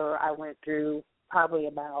remember I went through probably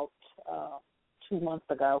about 2 months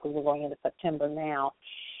ago, because we're going into September now,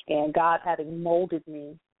 and God having molded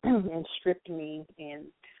me and stripped me and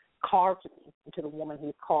carved me into the woman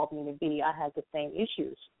He's called me to be, I had the same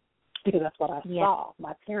issues, because that's what I saw.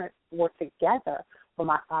 My parents were together, but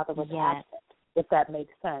my father was absent, if that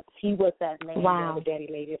makes sense. He was that man where the daddy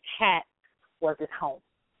laid his hat was his home.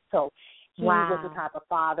 So he was the type of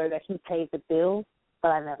father that he paid the bills, but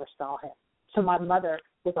I never saw him. So my mother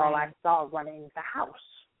was all I saw running the house.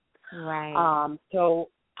 Right. So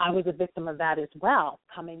I was a victim of that as well,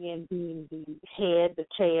 coming in, being the head, the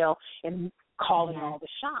tail, and calling all the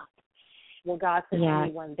shots. Well, God said to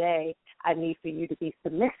me one day, I need for you to be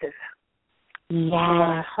submissive. And when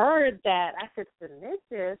I heard that, I said,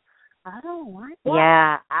 submissive? I don't like that.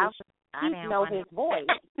 Yeah, I didn't know his voice.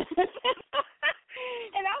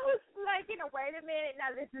 And I was like, wait a minute,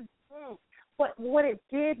 now this is But what it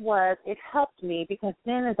did was it helped me, because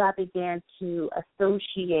then as I began to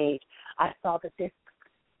associate, I saw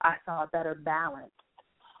a better balance.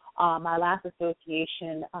 My last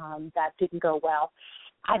association that didn't go well,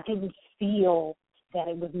 I didn't feel that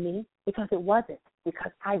it was me, because it wasn't,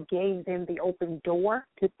 because I gave them the open door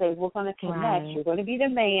to say, we're going to connect. You're going to be the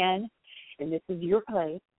man, and this is your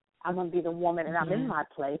place. I'm going to be the woman, and I'm in my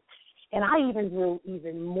place. And I even grew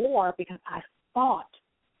even more because I fought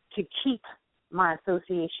to keep my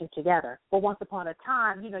association together. But once upon a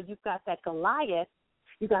time, you've got that Goliath.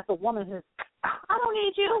 You got the woman who's, I don't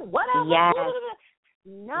need you. Whatever. Yes.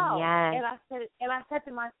 No. Yes. And I said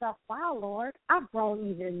to myself, wow, Lord, I've grown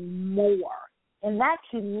even more. And that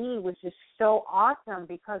to me was just so awesome,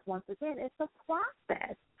 because once again, it's a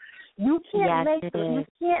process. You can't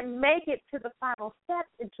make it to the final steps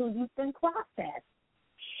until you've been processed.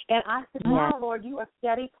 And I said, wow, Lord, you are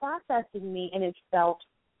steady processing me, and it felt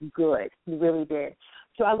good. He really did.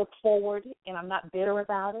 So I look forward, and I'm not bitter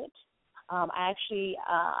about it. I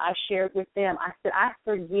shared with them, I said, I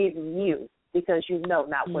forgive you because you know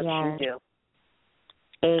not what you do.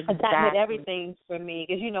 Exactly. That meant everything for me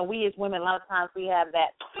because, we as women, a lot of times we have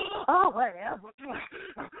that, whatever.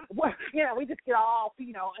 We just get all,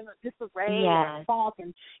 in a disarray and fault,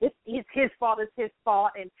 and it's his fault,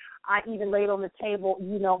 and I even laid on the table,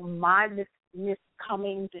 my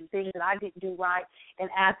miscomings and things that I didn't do right and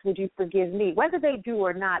asked, would you forgive me? Whether they do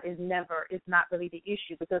or not is not really the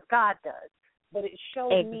issue because God does. But it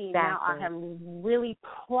showed me now I am really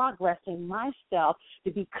progressing myself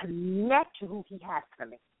to be connected to who he has for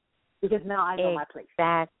me. Because now I know my place.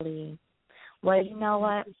 Exactly. Well, you know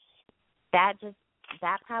what? That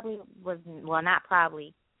probably was, well, not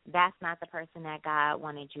probably, that's not the person that God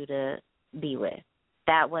wanted you to be with.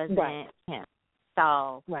 That wasn't him.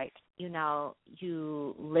 So,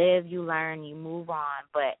 you live, you learn, you move on.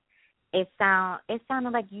 But it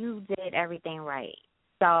sounded like you did everything right.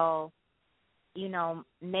 So,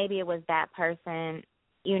 maybe it was that person,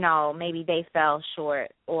 maybe they fell short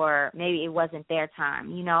or maybe it wasn't their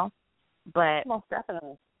time, But most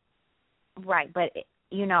definitely. Right, but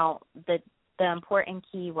the important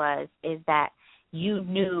key is that you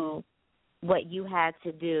knew what you had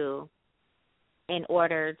to do in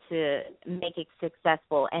order to make it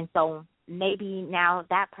successful. And so maybe now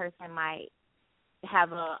that person might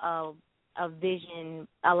have a vision,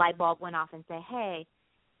 a light bulb went off and say, hey,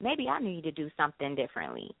 maybe I need to do something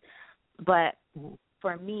differently. But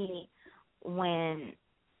for me, when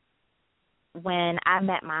I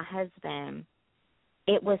met my husband,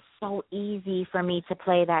 it was so easy for me to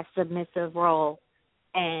play that submissive role.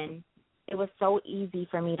 And it was so easy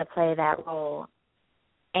for me to play that role.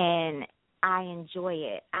 And I enjoy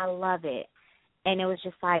it. I love it. And it was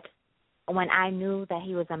just like when I knew that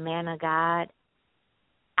he was a man of God,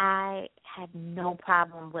 I had no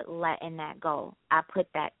problem with letting that go. I put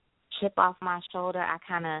that chip off my shoulder.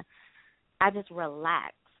 I just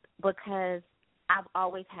relaxed because I've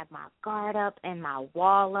always had my guard up and my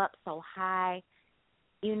wall up so high.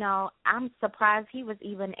 I'm surprised he was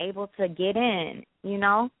even able to get in,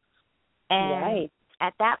 And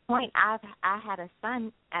at that point, I had a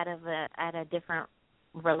son at a different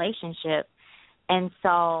relationship. And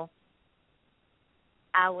so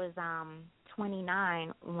I was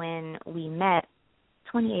 29 when we met,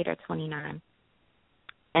 28 or 29.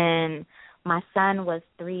 And my son was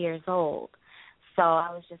 3 years old. So I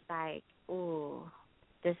was just like, ooh,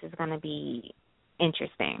 this is going to be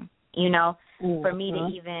interesting, for me to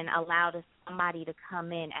even allow somebody to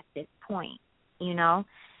come in at this point,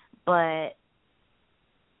 But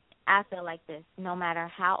I feel like this, no matter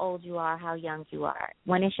how old you are, how young you are,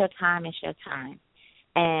 when it's your time, it's your time.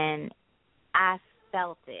 And I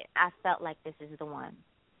felt it. I felt like this is the one.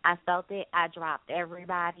 I felt it. I dropped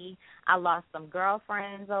everybody. I lost some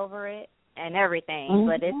girlfriends over it and everything,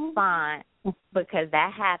 but it's fine because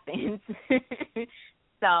that happens.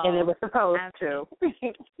 So, and it was supposed to.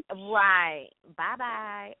 Right.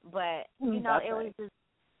 Bye-bye. But, it was just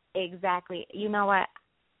exactly, you know what?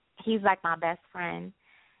 He's like my best friend,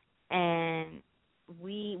 and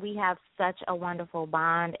we have such a wonderful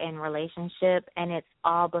bond and relationship, and it's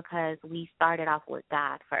all because we started off with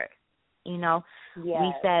God first.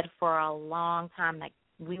 We said for a long time that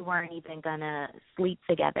we weren't even going to sleep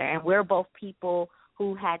together, and we're both people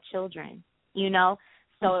who had children,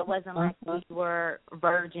 So it wasn't like we were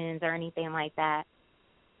virgins or anything like that.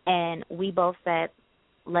 And we both said,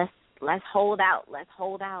 let's hold out.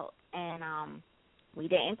 And we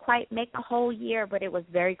didn't quite make a whole year, but it was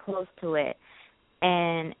very close to it.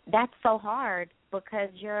 And that's so hard because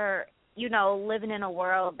you're, living in a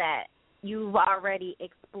world that you've already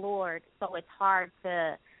explored. So it's hard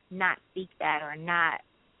to not seek that or not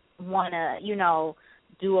want to,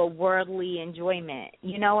 do a worldly enjoyment.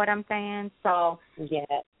 You know what I'm saying? So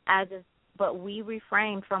but we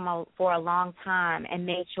refrained for a long time and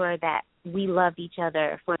made sure that we loved each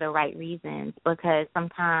other for the right reasons because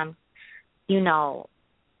sometimes,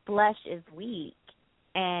 flesh is weak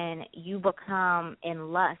and you become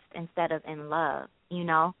in lust instead of in love,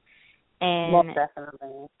 And most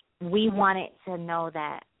definitely. We wanted to know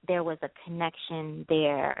that there was a connection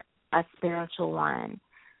there, a spiritual one,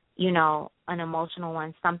 an emotional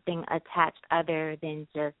one, something attached other than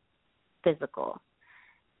just physical.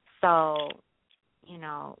 So,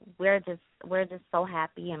 we're just so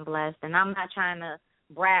happy and blessed. And I'm not trying to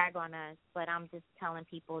brag on us, but I'm just telling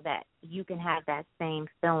people that you can have that same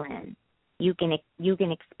feeling. You can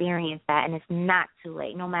experience that, and it's not too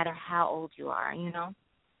late, no matter how old you are,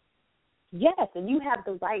 Yes, and you have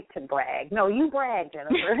the right to brag. No, you brag,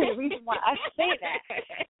 Jennifer. The reason why I say that,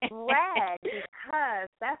 brag, because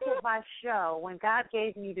that's what my show, when God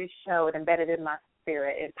gave me this show, it embedded in my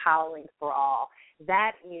spirit, Empowering for All.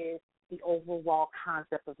 That is the overall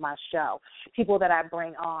concept of my show. People that I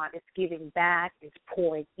bring on, it's giving back, it's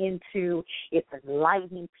pouring into, it's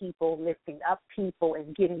enlightening people, lifting up people,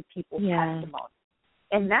 and giving people testimony.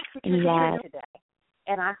 And that's what you're doing today.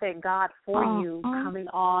 And I thank God for you coming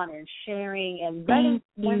on and sharing and letting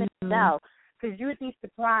women know, because you would be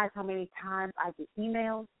surprised how many times I get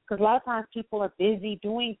emails. Because a lot of times people are busy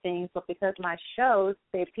doing things, but because my shows,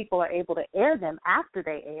 people are able to air them after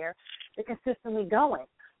they air, they're consistently going.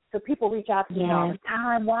 So people reach out to me all the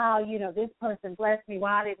time. Wow, this person blessed me.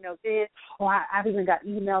 Wow, I didn't know this. Or I've even got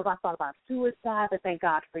emails. I thought about suicide, but thank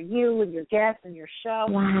God for you and your guests and your show.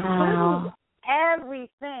 Wow.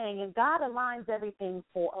 Everything, and God aligns everything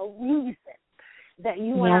for a reason, that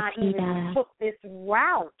you and I even took this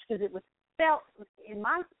route, because it was felt in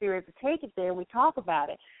my spirit to take it there, and we talk about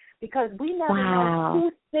it, because we never know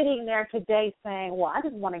who's sitting there today saying, well, I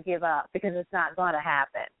just want to give up because it's not going to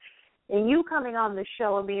happen. And you coming on the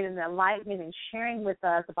show and being an enlightenment and sharing with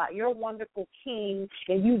us about your wonderful king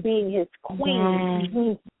and you being his queen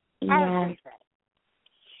means everything.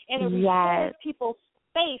 And it restores people's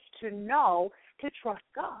faith to know to trust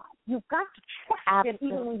God. You've got to trust him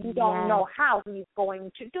even when you don't know how he's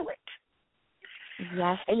going to do it.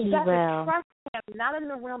 Yes, and you he got will. to trust him, not in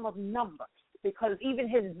the realm of numbers, because even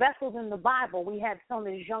his vessels in the Bible, we had some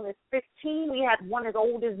as young as 15, we had one as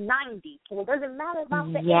old as 90. So it doesn't matter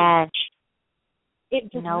about the age.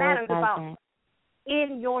 It just matters about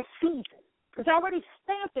in your season. It's already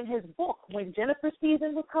stamped in his book when Jennifer's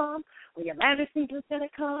season will come, when Yulander's season's going to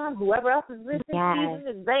come, whoever else is listening season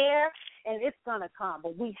is there, and it's going to come.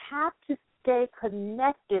 But we have to stay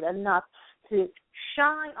connected enough to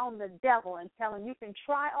shine on the devil and tell him, you can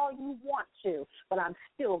try all you want to, but I'm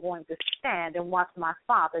still going to stand and watch my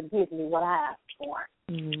Father give me what I asked for.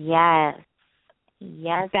 Yes.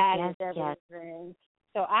 Yes, that yes, is everything.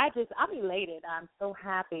 So I'm elated. I'm so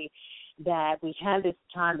happy that we had this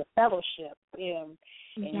time to fellowship and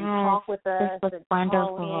talk with us and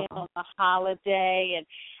call in on the holiday. And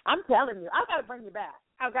I'm telling you, I've got to bring you back.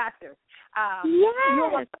 I've got to. I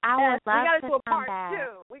would love to do a come part back. 2.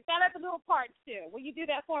 We got to do a part 2. Will you do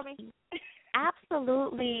that for me?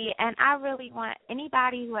 Absolutely. And I really want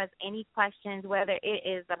anybody who has any questions, whether it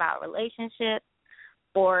is about relationships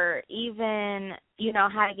or even,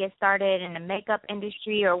 how to get started in the makeup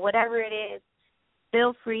industry or whatever it is,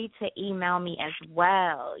 feel free to email me as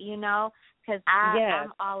well, because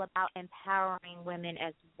I'm all about empowering women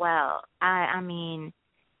as well. I mean,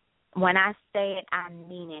 when I say it, I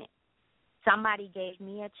mean it. Somebody gave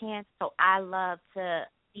me a chance, so I love to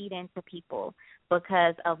feed into people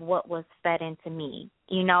because of what was fed into me,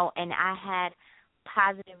 and I had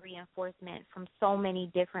positive reinforcement from so many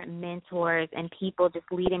different mentors and people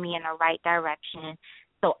just leading me in the right direction.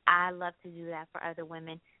 So I love to do that for other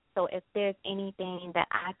women. So if there's anything that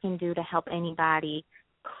I can do to help anybody,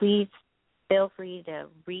 please feel free to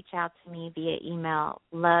reach out to me via email,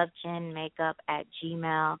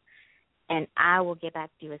 lovejenmakeup@gmail.com, and I will get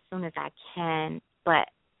back to you as soon as I can. But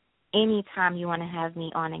anytime you want to have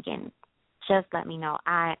me on again, just let me know.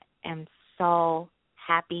 I am so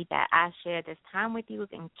happy that I shared this time with you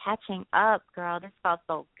and catching up, girl. This felt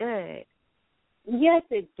so good. Yes,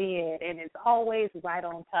 it did, and it's always right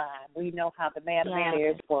on time. We know how the man of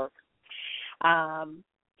ears works.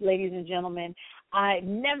 Ladies and gentlemen, I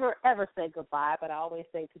never, ever say goodbye, but I always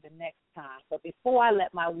say to the next time. But before I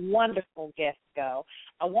let my wonderful guest go,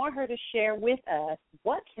 I want her to share with us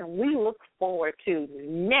what can we look forward to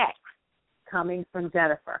next coming from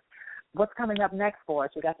Jennifer. What's coming up next for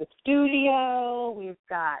us? We got the studio. We've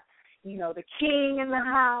got, the king in the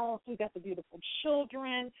house. We've got the beautiful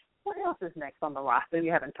children. What else is next on the roster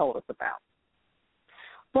you haven't told us about?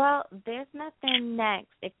 Well, there's nothing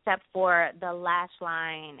next except for the lash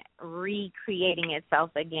line recreating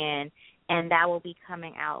itself again, and that will be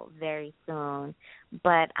coming out very soon.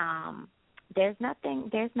 But there's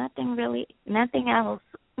nothing else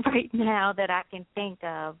right now that I can think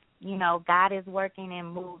of. God is working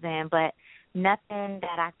and moving, but nothing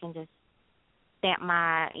that I can just stamp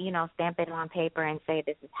it on paper and say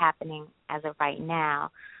this is happening as of right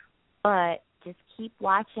now. But just keep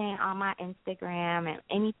watching on my Instagram, and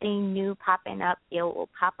anything new popping up, it will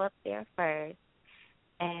pop up there first.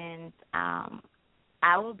 And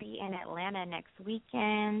I will be in Atlanta next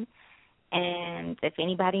weekend, and if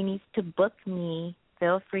anybody needs to book me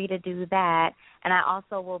feel free to do that. And I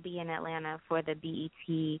also will be in Atlanta for the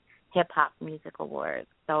BET Hip Hop Music Awards.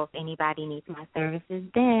 So if anybody needs my services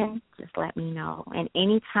then, just let me know. And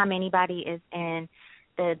anytime anybody is in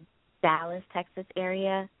the Dallas, Texas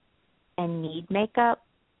area and need makeup,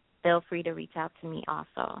 feel free to reach out to me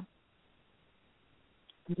also.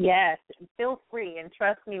 Yes, feel free. And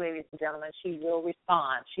trust me, ladies and gentlemen, she will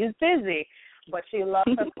respond. She's busy, but she loves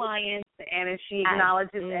her clients, and she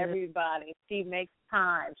acknowledges everybody. She makes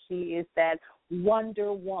time. She is that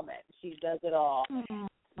Wonder Woman. She does it all. Mm-hmm.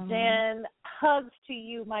 Jen, hugs to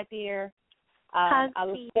you, my dear. I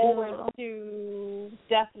look forward to,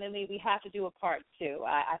 definitely, we have to do a part 2.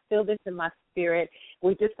 I feel this in my spirit.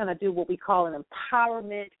 We're just going to do what we call an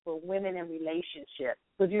empowerment for women in relationships.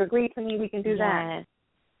 Would you agree to me we can do that?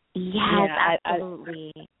 Yes,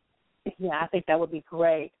 absolutely. I think that would be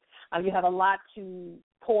great. You have a lot to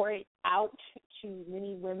pour it out to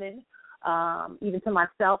many women, even to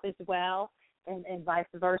myself as well, and vice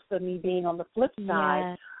versa, me being on the flip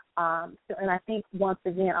side. And I think, once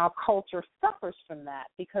again, our culture suffers from that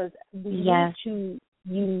because we need to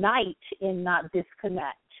unite and not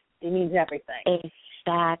disconnect. It means everything.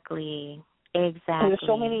 Exactly. And there's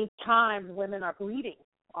so many times women are bleeding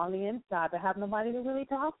on the inside but have nobody to really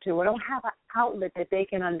talk to or don't have an outlet that they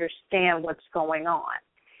can understand what's going on.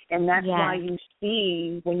 And that's why you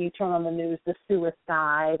see, when you turn on the news, the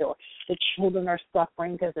suicide or the children are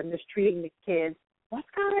suffering because they're mistreating the kids.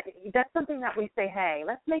 That's something that we say, hey,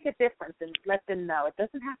 let's make a difference and let them know. It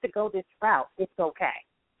doesn't have to go this route. It's okay.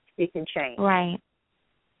 It can change. Right.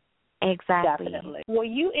 Exactly. Definitely. Well,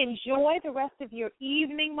 you enjoy the rest of your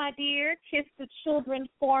evening, my dear. Kiss the children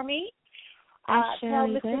for me. Tell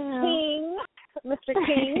Mr. King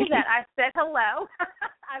that I said hello.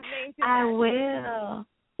 I've named you. I will.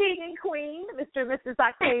 King and Queen, Mr. and Mrs.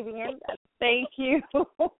 Octavian. Thank you.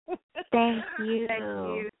 Thank you. Thank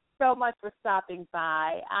you so much for stopping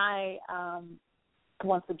by.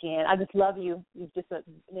 Once again, I just love you. You're just I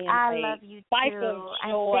love you too.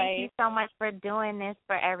 And thank you so much for doing this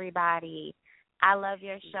for everybody. I love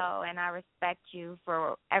your show, and I respect you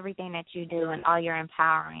for everything that you do and all your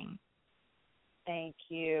empowering. Thank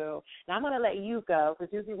you. Now I'm going to let you go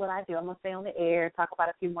because usually what I do, I'm going to stay on the air, talk about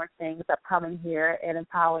a few more things upcoming here at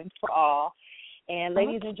Empowering for All. And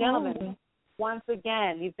ladies and gentlemen, once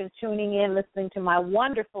again, you've been tuning in, listening to my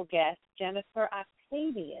wonderful guest, Jennifer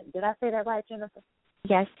Octavian. Did I say that right, Jennifer?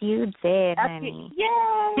 Yes, you did, honey. Yay!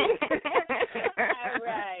 All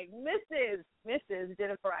right. Mrs.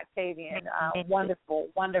 Jennifer Octavian, wonderful,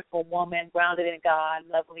 wonderful woman, grounded in God,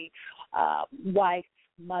 lovely wife,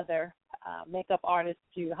 mother, makeup artist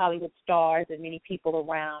to Hollywood stars and many people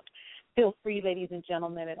around. Feel free, ladies and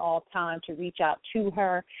gentlemen, at all times to reach out to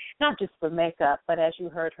her, not just for makeup, but as you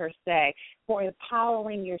heard her say, for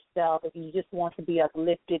empowering yourself. If you just want to be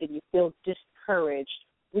uplifted and you feel discouraged,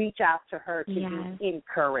 reach out to her to be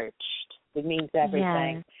encouraged. It means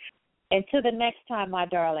everything. And to the next time, my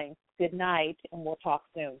darling, good night, and we'll talk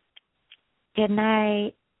soon. Good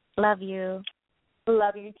night. Love you.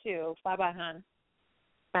 Love you, too. Bye-bye, hon.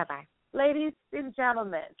 Bye-bye. Ladies and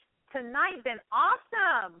gentlemen, tonight been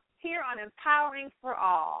awesome here on Empowering for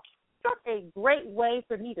All. Such a great way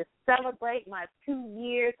for me to celebrate my 2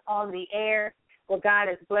 years on the air, where God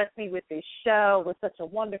has blessed me with this show, with such a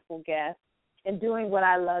wonderful guest, and doing what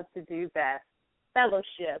I love to do best,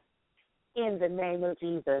 fellowship in the name of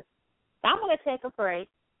Jesus. Now I'm going to take a break.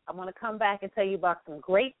 I'm going to come back and tell you about some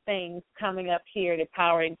great things coming up here at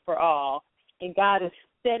Empowering for All. And God is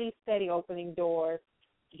steady opening doors.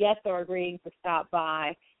 Guests are agreeing to stop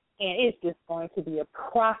by. And it's just going to be a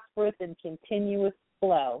prosperous and continuous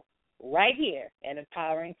flow right here at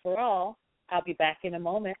Empowering for All. I'll be back in a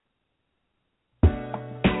moment.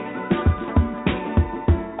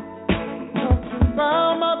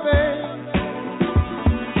 About my baby,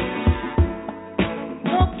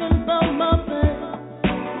 talking about my baby.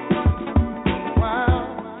 Wow,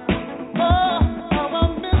 oh, how I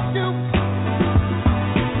miss you,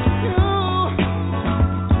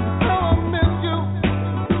 how I miss you.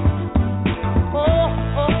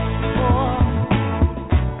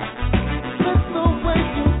 Miss the way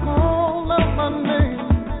you call out my name.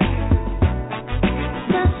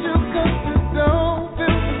 Miss you 'cause you don't feel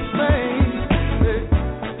the same.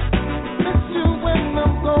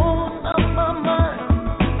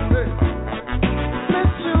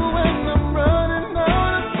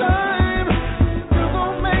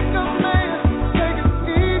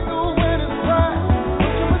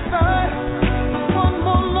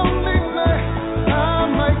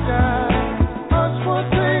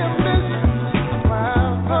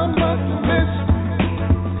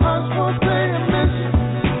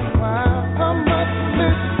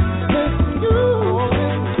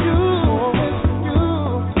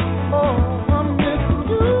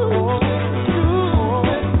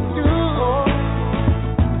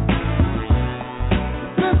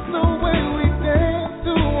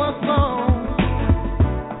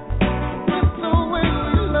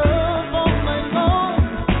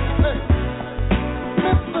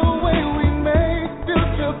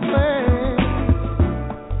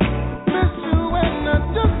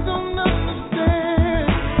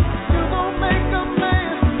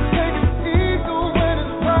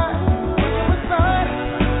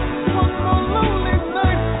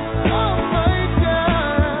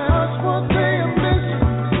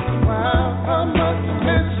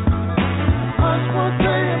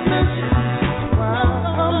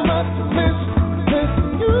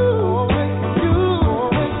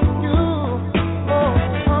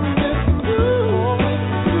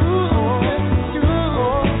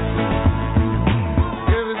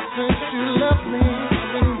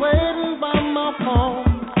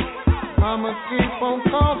 keep on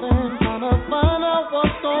calling, trying to find out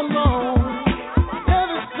what's going on.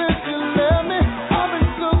 Ever since you left me, I've been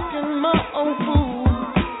cooking my own food.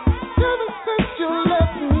 Ever since you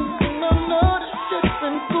left me, and I know this shit's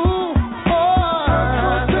been cool. Oh, I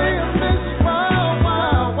say I miss you, wow,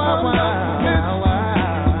 wow, wow, wow.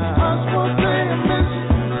 I just wanna say I miss you,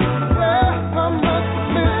 yeah, I must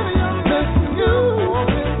admit, missing you,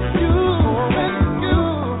 missing you, missing you.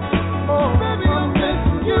 Oh, baby, I'm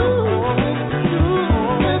missing you, missing you,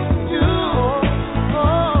 missing you.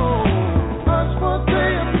 Oh, I just wanna say I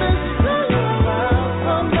miss you, I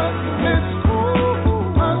must admit,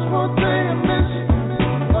 I just wanna say I miss you.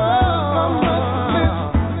 Oh, I must admit,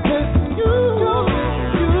 missing you,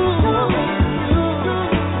 you, you.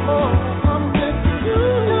 Oh, I'm missing you,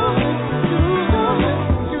 you,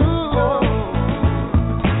 you.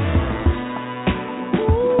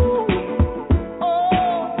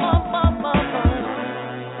 Oh, my.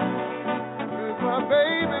 It's my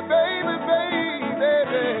baby, baby,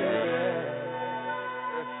 baby.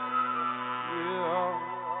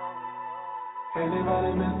 Yeah.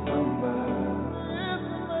 Anybody miss somebody?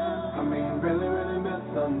 I mean, really, really miss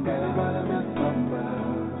somebody. Anybody miss somebody?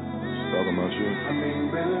 Talking about you. I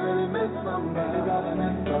mean, really, really miss somebody. Anybody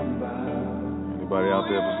miss somebody? Anybody out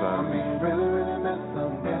there I beside me? mean, really, really miss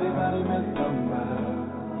somebody. Anybody miss somebody?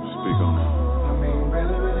 Speak on it. I mean,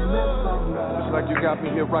 really, really miss somebody. It's like you got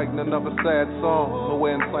me here writing another sad song.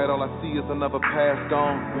 Nowhere in sight, all I see is another past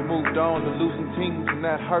gone. We moved on to losing teams, and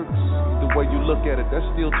that hurts. The way you look at it, that's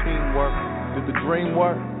still teamwork. Did the dream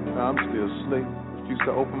work? Nah, I'm still asleep. Refuse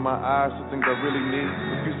to open my eyes to things I really need.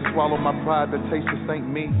 Refuse to swallow my pride, that taste just ain't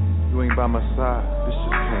me. You ain't by my side, this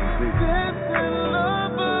just can't be. Dancing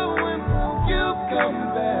lover when you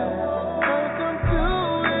come back. All come to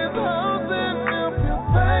his house and help you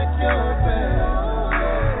pack your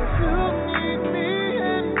bag. You need me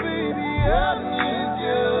and baby I need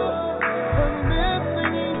you. I'm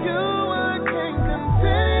missing you, I can't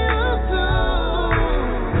continue to.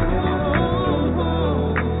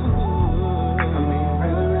 I mean,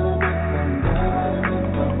 really, really miss somebody. Miss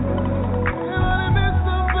somebody. Everybody miss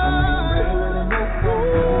somebody. Really, really miss somebody.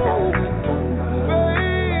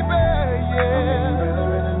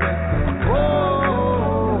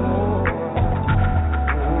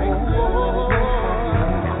 Miss somebody. Baby, yeah.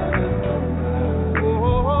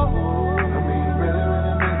 Really,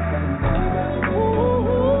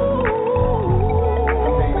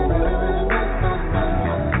 really miss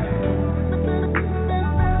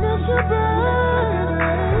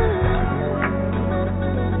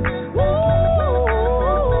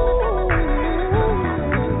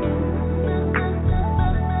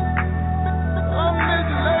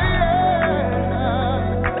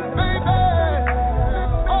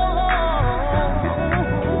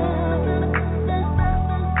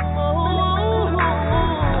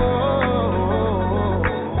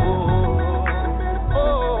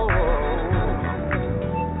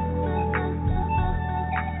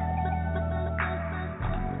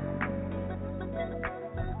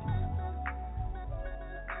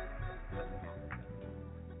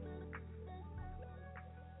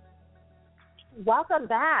Welcome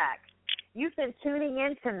back. You've been tuning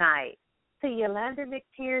in tonight to Yulander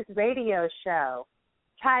McTeer's radio show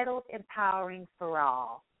titled Empowering for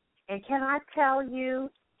All. And can I tell you,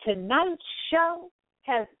 tonight's show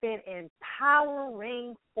has been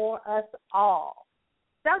empowering for us all.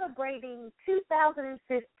 Celebrating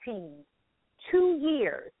 2015, 2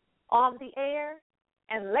 years on the air,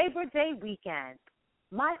 and Labor Day weekend.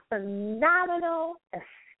 My phenomenal,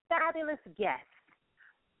 fabulous guest,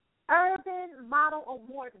 Urban Model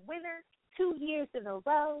Award winner 2 years in a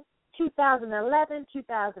row, 2011,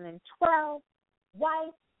 2012,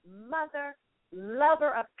 wife, mother,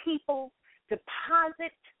 lover of people,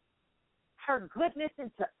 deposit her goodness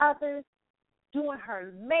into others, doing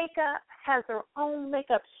her makeup, has her own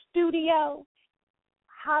makeup studio,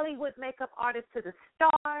 Hollywood makeup artist to the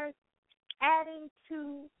stars, adding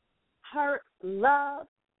to her love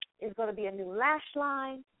is going to be a new lash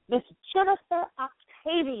line. Miss Jennifer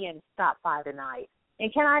Octavian stopped by tonight.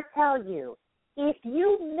 And can I tell you, if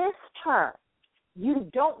you missed her, you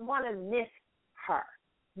don't want to miss her.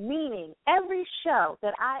 Meaning every show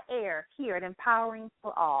that I air here at Empowering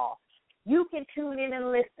for All, you can tune in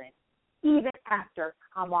and listen even after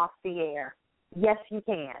I'm off the air. Yes, you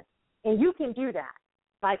can. And you can do that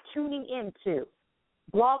by tuning into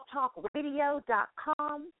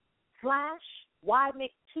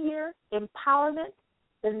blogtalkradio.com/YMcTeer Empowerment,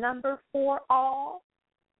 the number 4 all,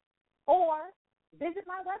 or visit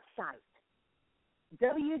my website,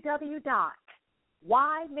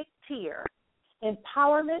 www.ymcTeer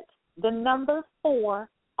Empowerment, the number 4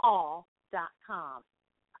 all.com.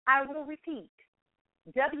 I will repeat,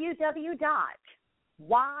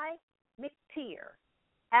 www.ymctier,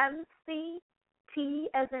 MCT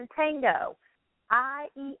as in Tango,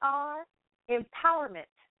 IER, empowerment,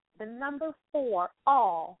 the number 4,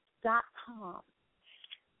 all.com.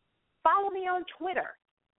 Follow me on Twitter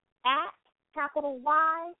at capital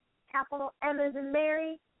Y, capital M as in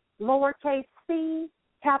Mary, lowercase c,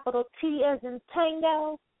 capital T as in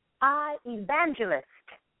Tango, I, Evangelist,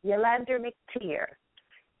 Yulander McTier.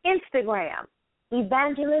 Instagram,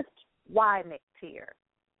 Evangelist Y McTier.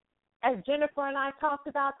 As Jennifer and I talked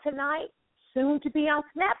about tonight, soon to be on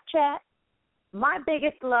Snapchat, my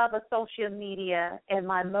biggest love of social media and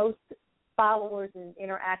my most followers and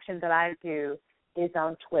interaction that I do is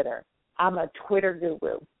on Twitter. I'm a Twitter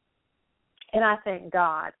guru. And I thank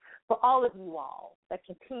God for all of you all that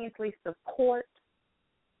continuously support,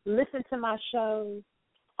 listen to my shows,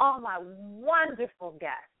 all my wonderful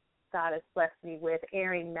guests God has blessed me with,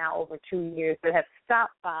 airing now over 2 years, that have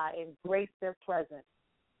stopped by and graced their presence,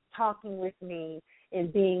 talking with me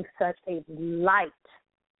and being such a light,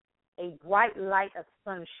 a bright light of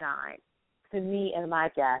sunshine to me and my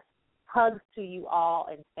guests. Hugs to you all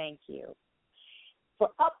and thank you. For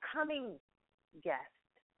upcoming guests,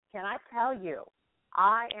 can I tell you,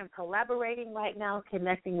 I am collaborating right now,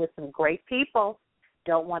 connecting with some great people.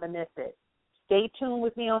 Don't want to miss it. Stay tuned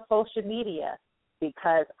with me on social media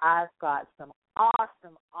because I've got some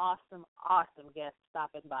awesome guests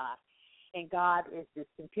stopping by. And God is just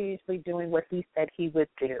continuously doing what he said he would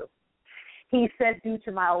do. He said, due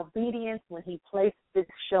to my obedience when he placed this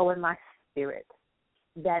show in my spirit,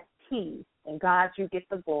 that he, and God, you get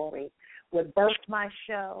the glory, would birth my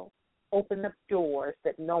show, open up doors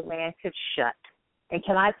that no man could shut. And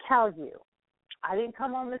can I tell you, I didn't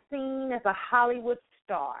come on the scene as a Hollywood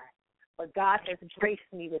star, but God has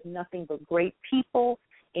graced me with nothing but great people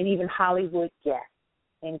and even Hollywood guests.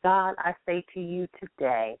 And God, I say to you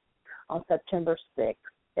today, on September 6th,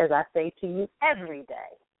 as I say to you every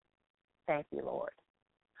day, thank you, Lord.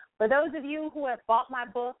 For those of you who have bought my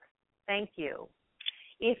book, thank you.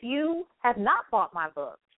 If you have not bought my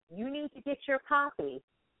book, you need to get your copy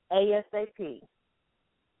ASAP.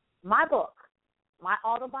 My book, my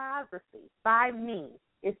autobiography by me,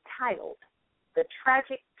 is titled The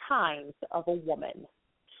Tragic Times of a Woman.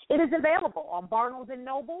 It is available on Barnes &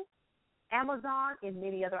 Noble, Amazon, and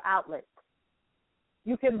many other outlets.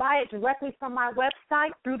 You can buy it directly from my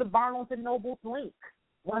website through the Barnes & Noble's link.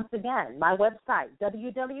 Once again, my website,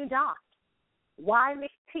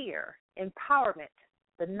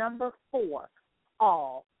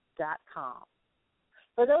 www.ymctier.all.com.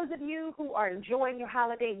 For those of you who are enjoying your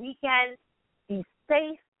holiday weekend, be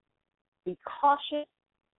safe, be cautious,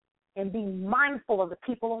 and be mindful of the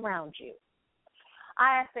people around you.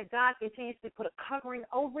 I ask that God continues to put a covering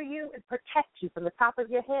over you and protect you from the top of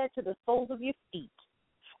your head to the soles of your feet,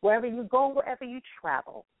 wherever you go, wherever you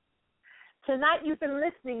travel. Tonight you've been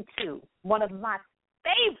listening to one of my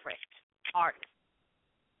favorite artists,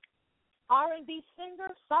 R&B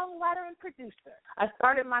singer, songwriter, and producer. I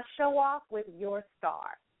started my show off with Your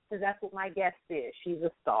Star, because that's what my guest is. She's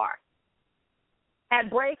a star. At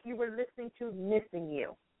break, you were listening to Missing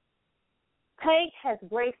You. Tank has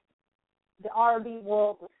graced the R&B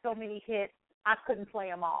world with so many hits, I couldn't play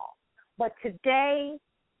them all. But today,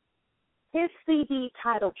 his CD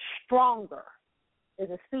titled Stronger is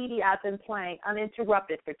a CD I've been playing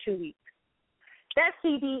uninterrupted for 2 weeks. That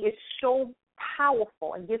CD is so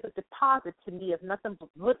powerful and gives a deposit to me of nothing but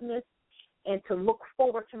goodness and to look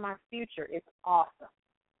forward to my future. It's awesome.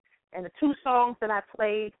 And the 2 songs that I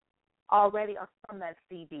played already are from that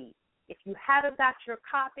CD. If you haven't got your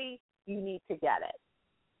copy, you need to get it.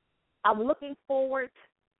 I'm looking forward.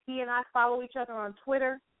 He and I follow each other on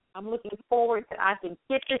Twitter. I'm looking forward that I can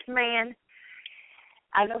get this man.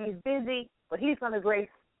 I know he's busy, but he's going to grace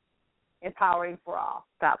Empowering for All.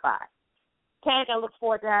 Stop by. Tank, I look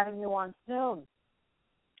forward to having you on soon.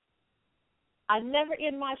 I never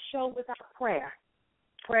end my show without prayer.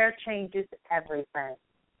 Prayer changes everything.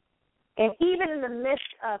 And even in the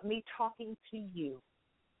midst of me talking to you,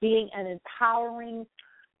 being an empowering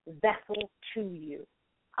vessel to you,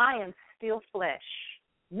 I am still flesh.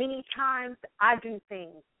 Many times I do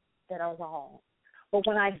things that are wrong. But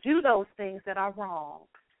when I do those things that are wrong,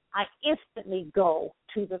 I instantly go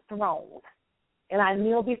to the throne. And I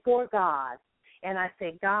kneel before God, and I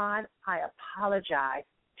say, God, I apologize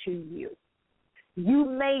to you. You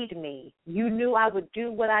made me. You knew I would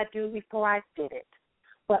do what I do before I did it.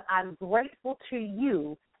 But I'm grateful to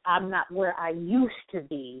you. I'm not where I used to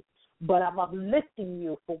be, but I'm uplifting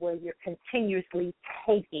you for where you're continuously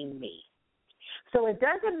taking me. So it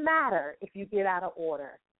doesn't matter if you get out of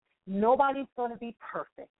order. Nobody's going to be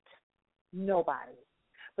perfect. Nobody.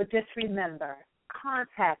 But just remember,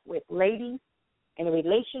 contact with ladies in a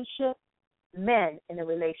relationship, men in a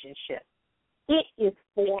relationship. It is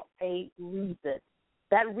for a reason.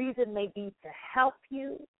 That reason may be to help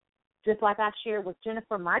you, just like I shared with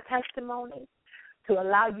Jennifer, my testimony, to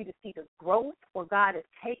allow you to see the growth where God is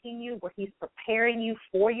taking you, where he's preparing you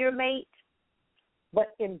for your mate.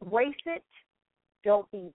 But embrace it. Don't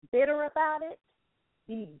be bitter about it.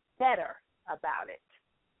 Be better about it.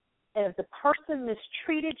 And if the person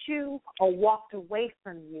mistreated you or walked away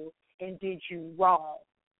from you and did you wrong,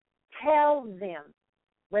 tell them,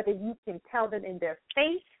 whether you can tell them in their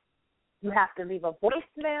face, you have to leave a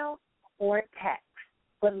voicemail or a text.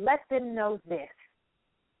 But let them know this: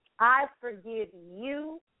 I forgive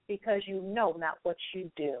you because you know not what you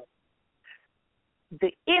do.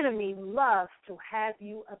 The enemy loves to have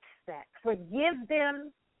you upset. Forgive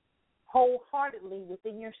them wholeheartedly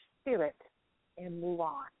within your spirit and move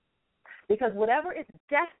on. Because whatever is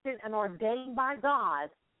destined and ordained by God,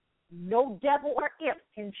 no devil or imp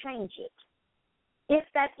can change it. If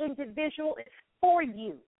that individual is for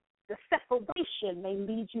you, the separation may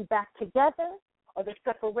lead you back together, or the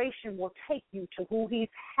separation will take you to who he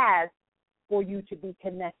has for you to be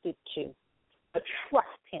connected to. But trust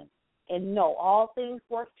him and know all things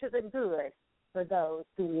work to the good for those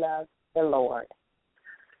who love the Lord.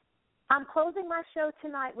 I'm closing my show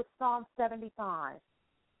tonight with Psalm 75,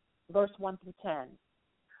 verse 1 through 10.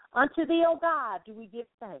 Unto thee, O God, do we give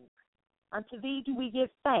thanks. Unto thee do we give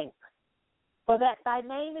thanks, for that thy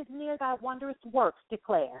name is near, thy wondrous works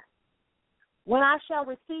declare. When I shall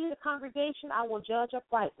receive the congregation, I will judge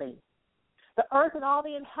uprightly. The earth and all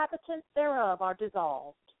the inhabitants thereof are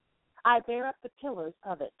dissolved. I bear up the pillars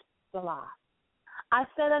of it, Selah. I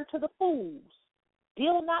said unto the fools,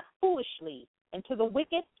 deal not foolishly, and to the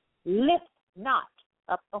wicked, lift not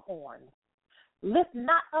up the horn. Lift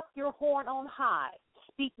not up your horn on high,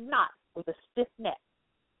 speak not with a stiff neck.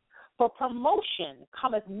 For promotion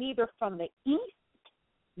cometh neither from the east,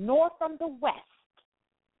 nor from the west,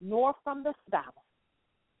 nor from the south,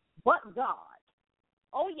 but God.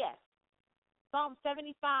 Oh, yes. Psalm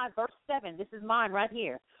 75, verse 7. This is mine right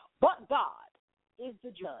here. But God is the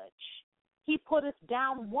judge. He putteth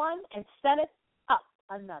down one and setteth up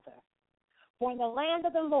another. For in the land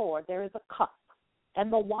of the Lord there is a cup,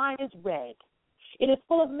 and the wine is red. It is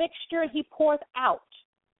full of mixture, and he poureth out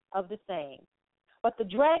of the same. But the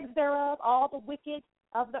dregs thereof, all the wicked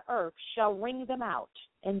of the earth shall wring them out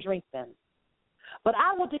and drink them. But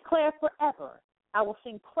I will declare forever, I will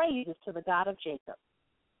sing praises to the God of Jacob.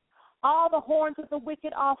 All the horns of the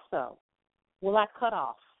wicked also will I cut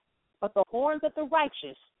off, but the horns of the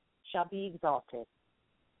righteous shall be exalted.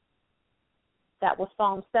 That was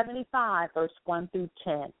Psalm 75, verse 1 through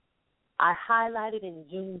 10. I highlighted and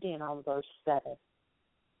zoomed in on verse 7.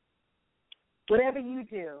 Whatever you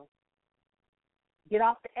do, get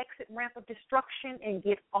off the exit ramp of destruction and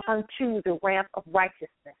get onto the ramp of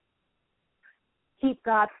righteousness. Keep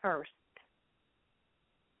God first.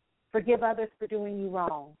 Forgive others for doing you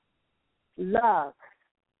wrong. Love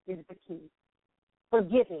is the key.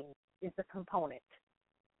 Forgiving is the component.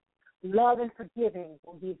 Love and forgiving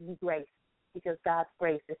will give you grace because God's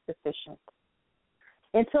grace is sufficient.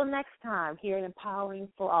 Until next time, here at Empowering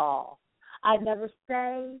for All, I never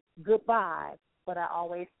say goodbye, but I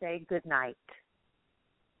always say good night.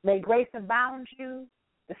 May grace abound you,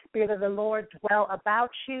 the Spirit of the Lord dwell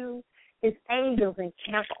about you, his angels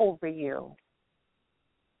encamp over you.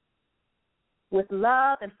 With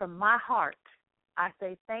love and from my heart, I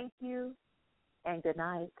say thank you and good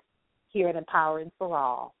night here at Empowering for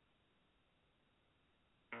All.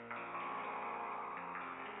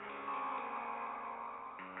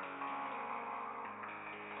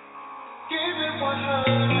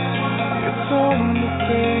 It's on the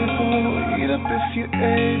table, eat up if you're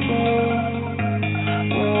able.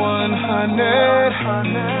 100,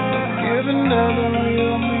 give another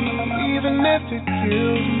real me, even if it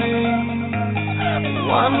kills me.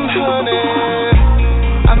 100,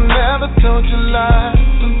 I never told you lies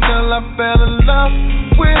until I fell in love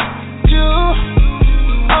with you.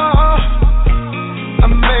 Oh, I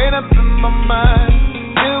made up in my mind,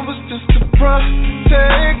 it was just to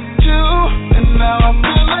protect you. And now I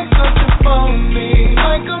feel like such a phony,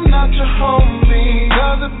 like I'm not your homie.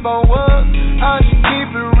 'Cause if I was, I'd just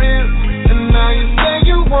keep it real. And now you say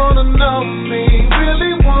you wanna know me,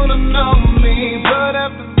 really wanna know me. But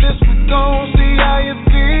after this we gon' see how you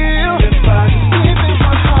feel. If I just keep it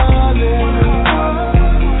 100,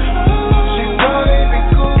 she'd probably be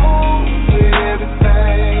cool with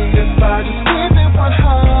everything. If I just keep it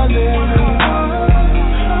 100,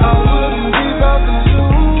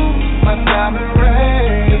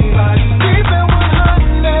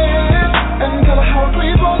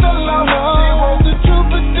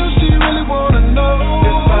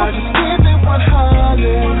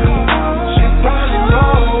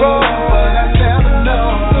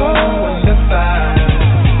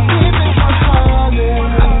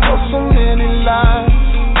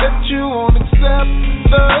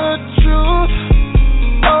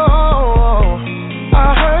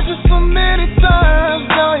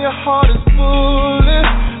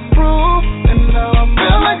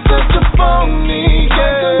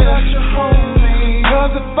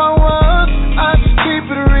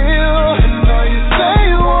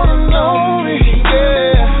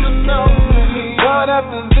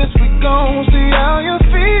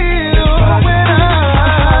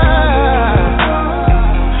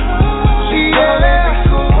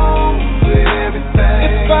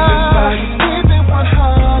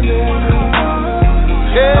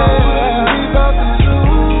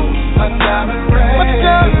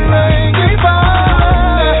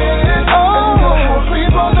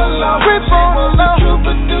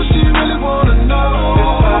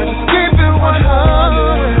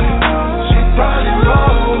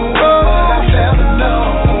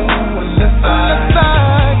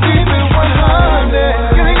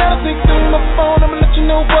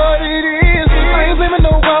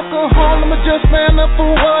 up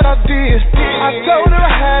for what I did. I told her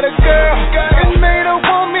I had a girl, it made her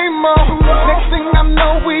want me more. Next thing I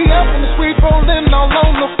know, we up in the street rolling all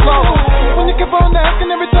on the floor. When you kept on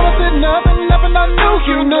asking every time I said nothing, I knew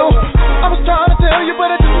you knew.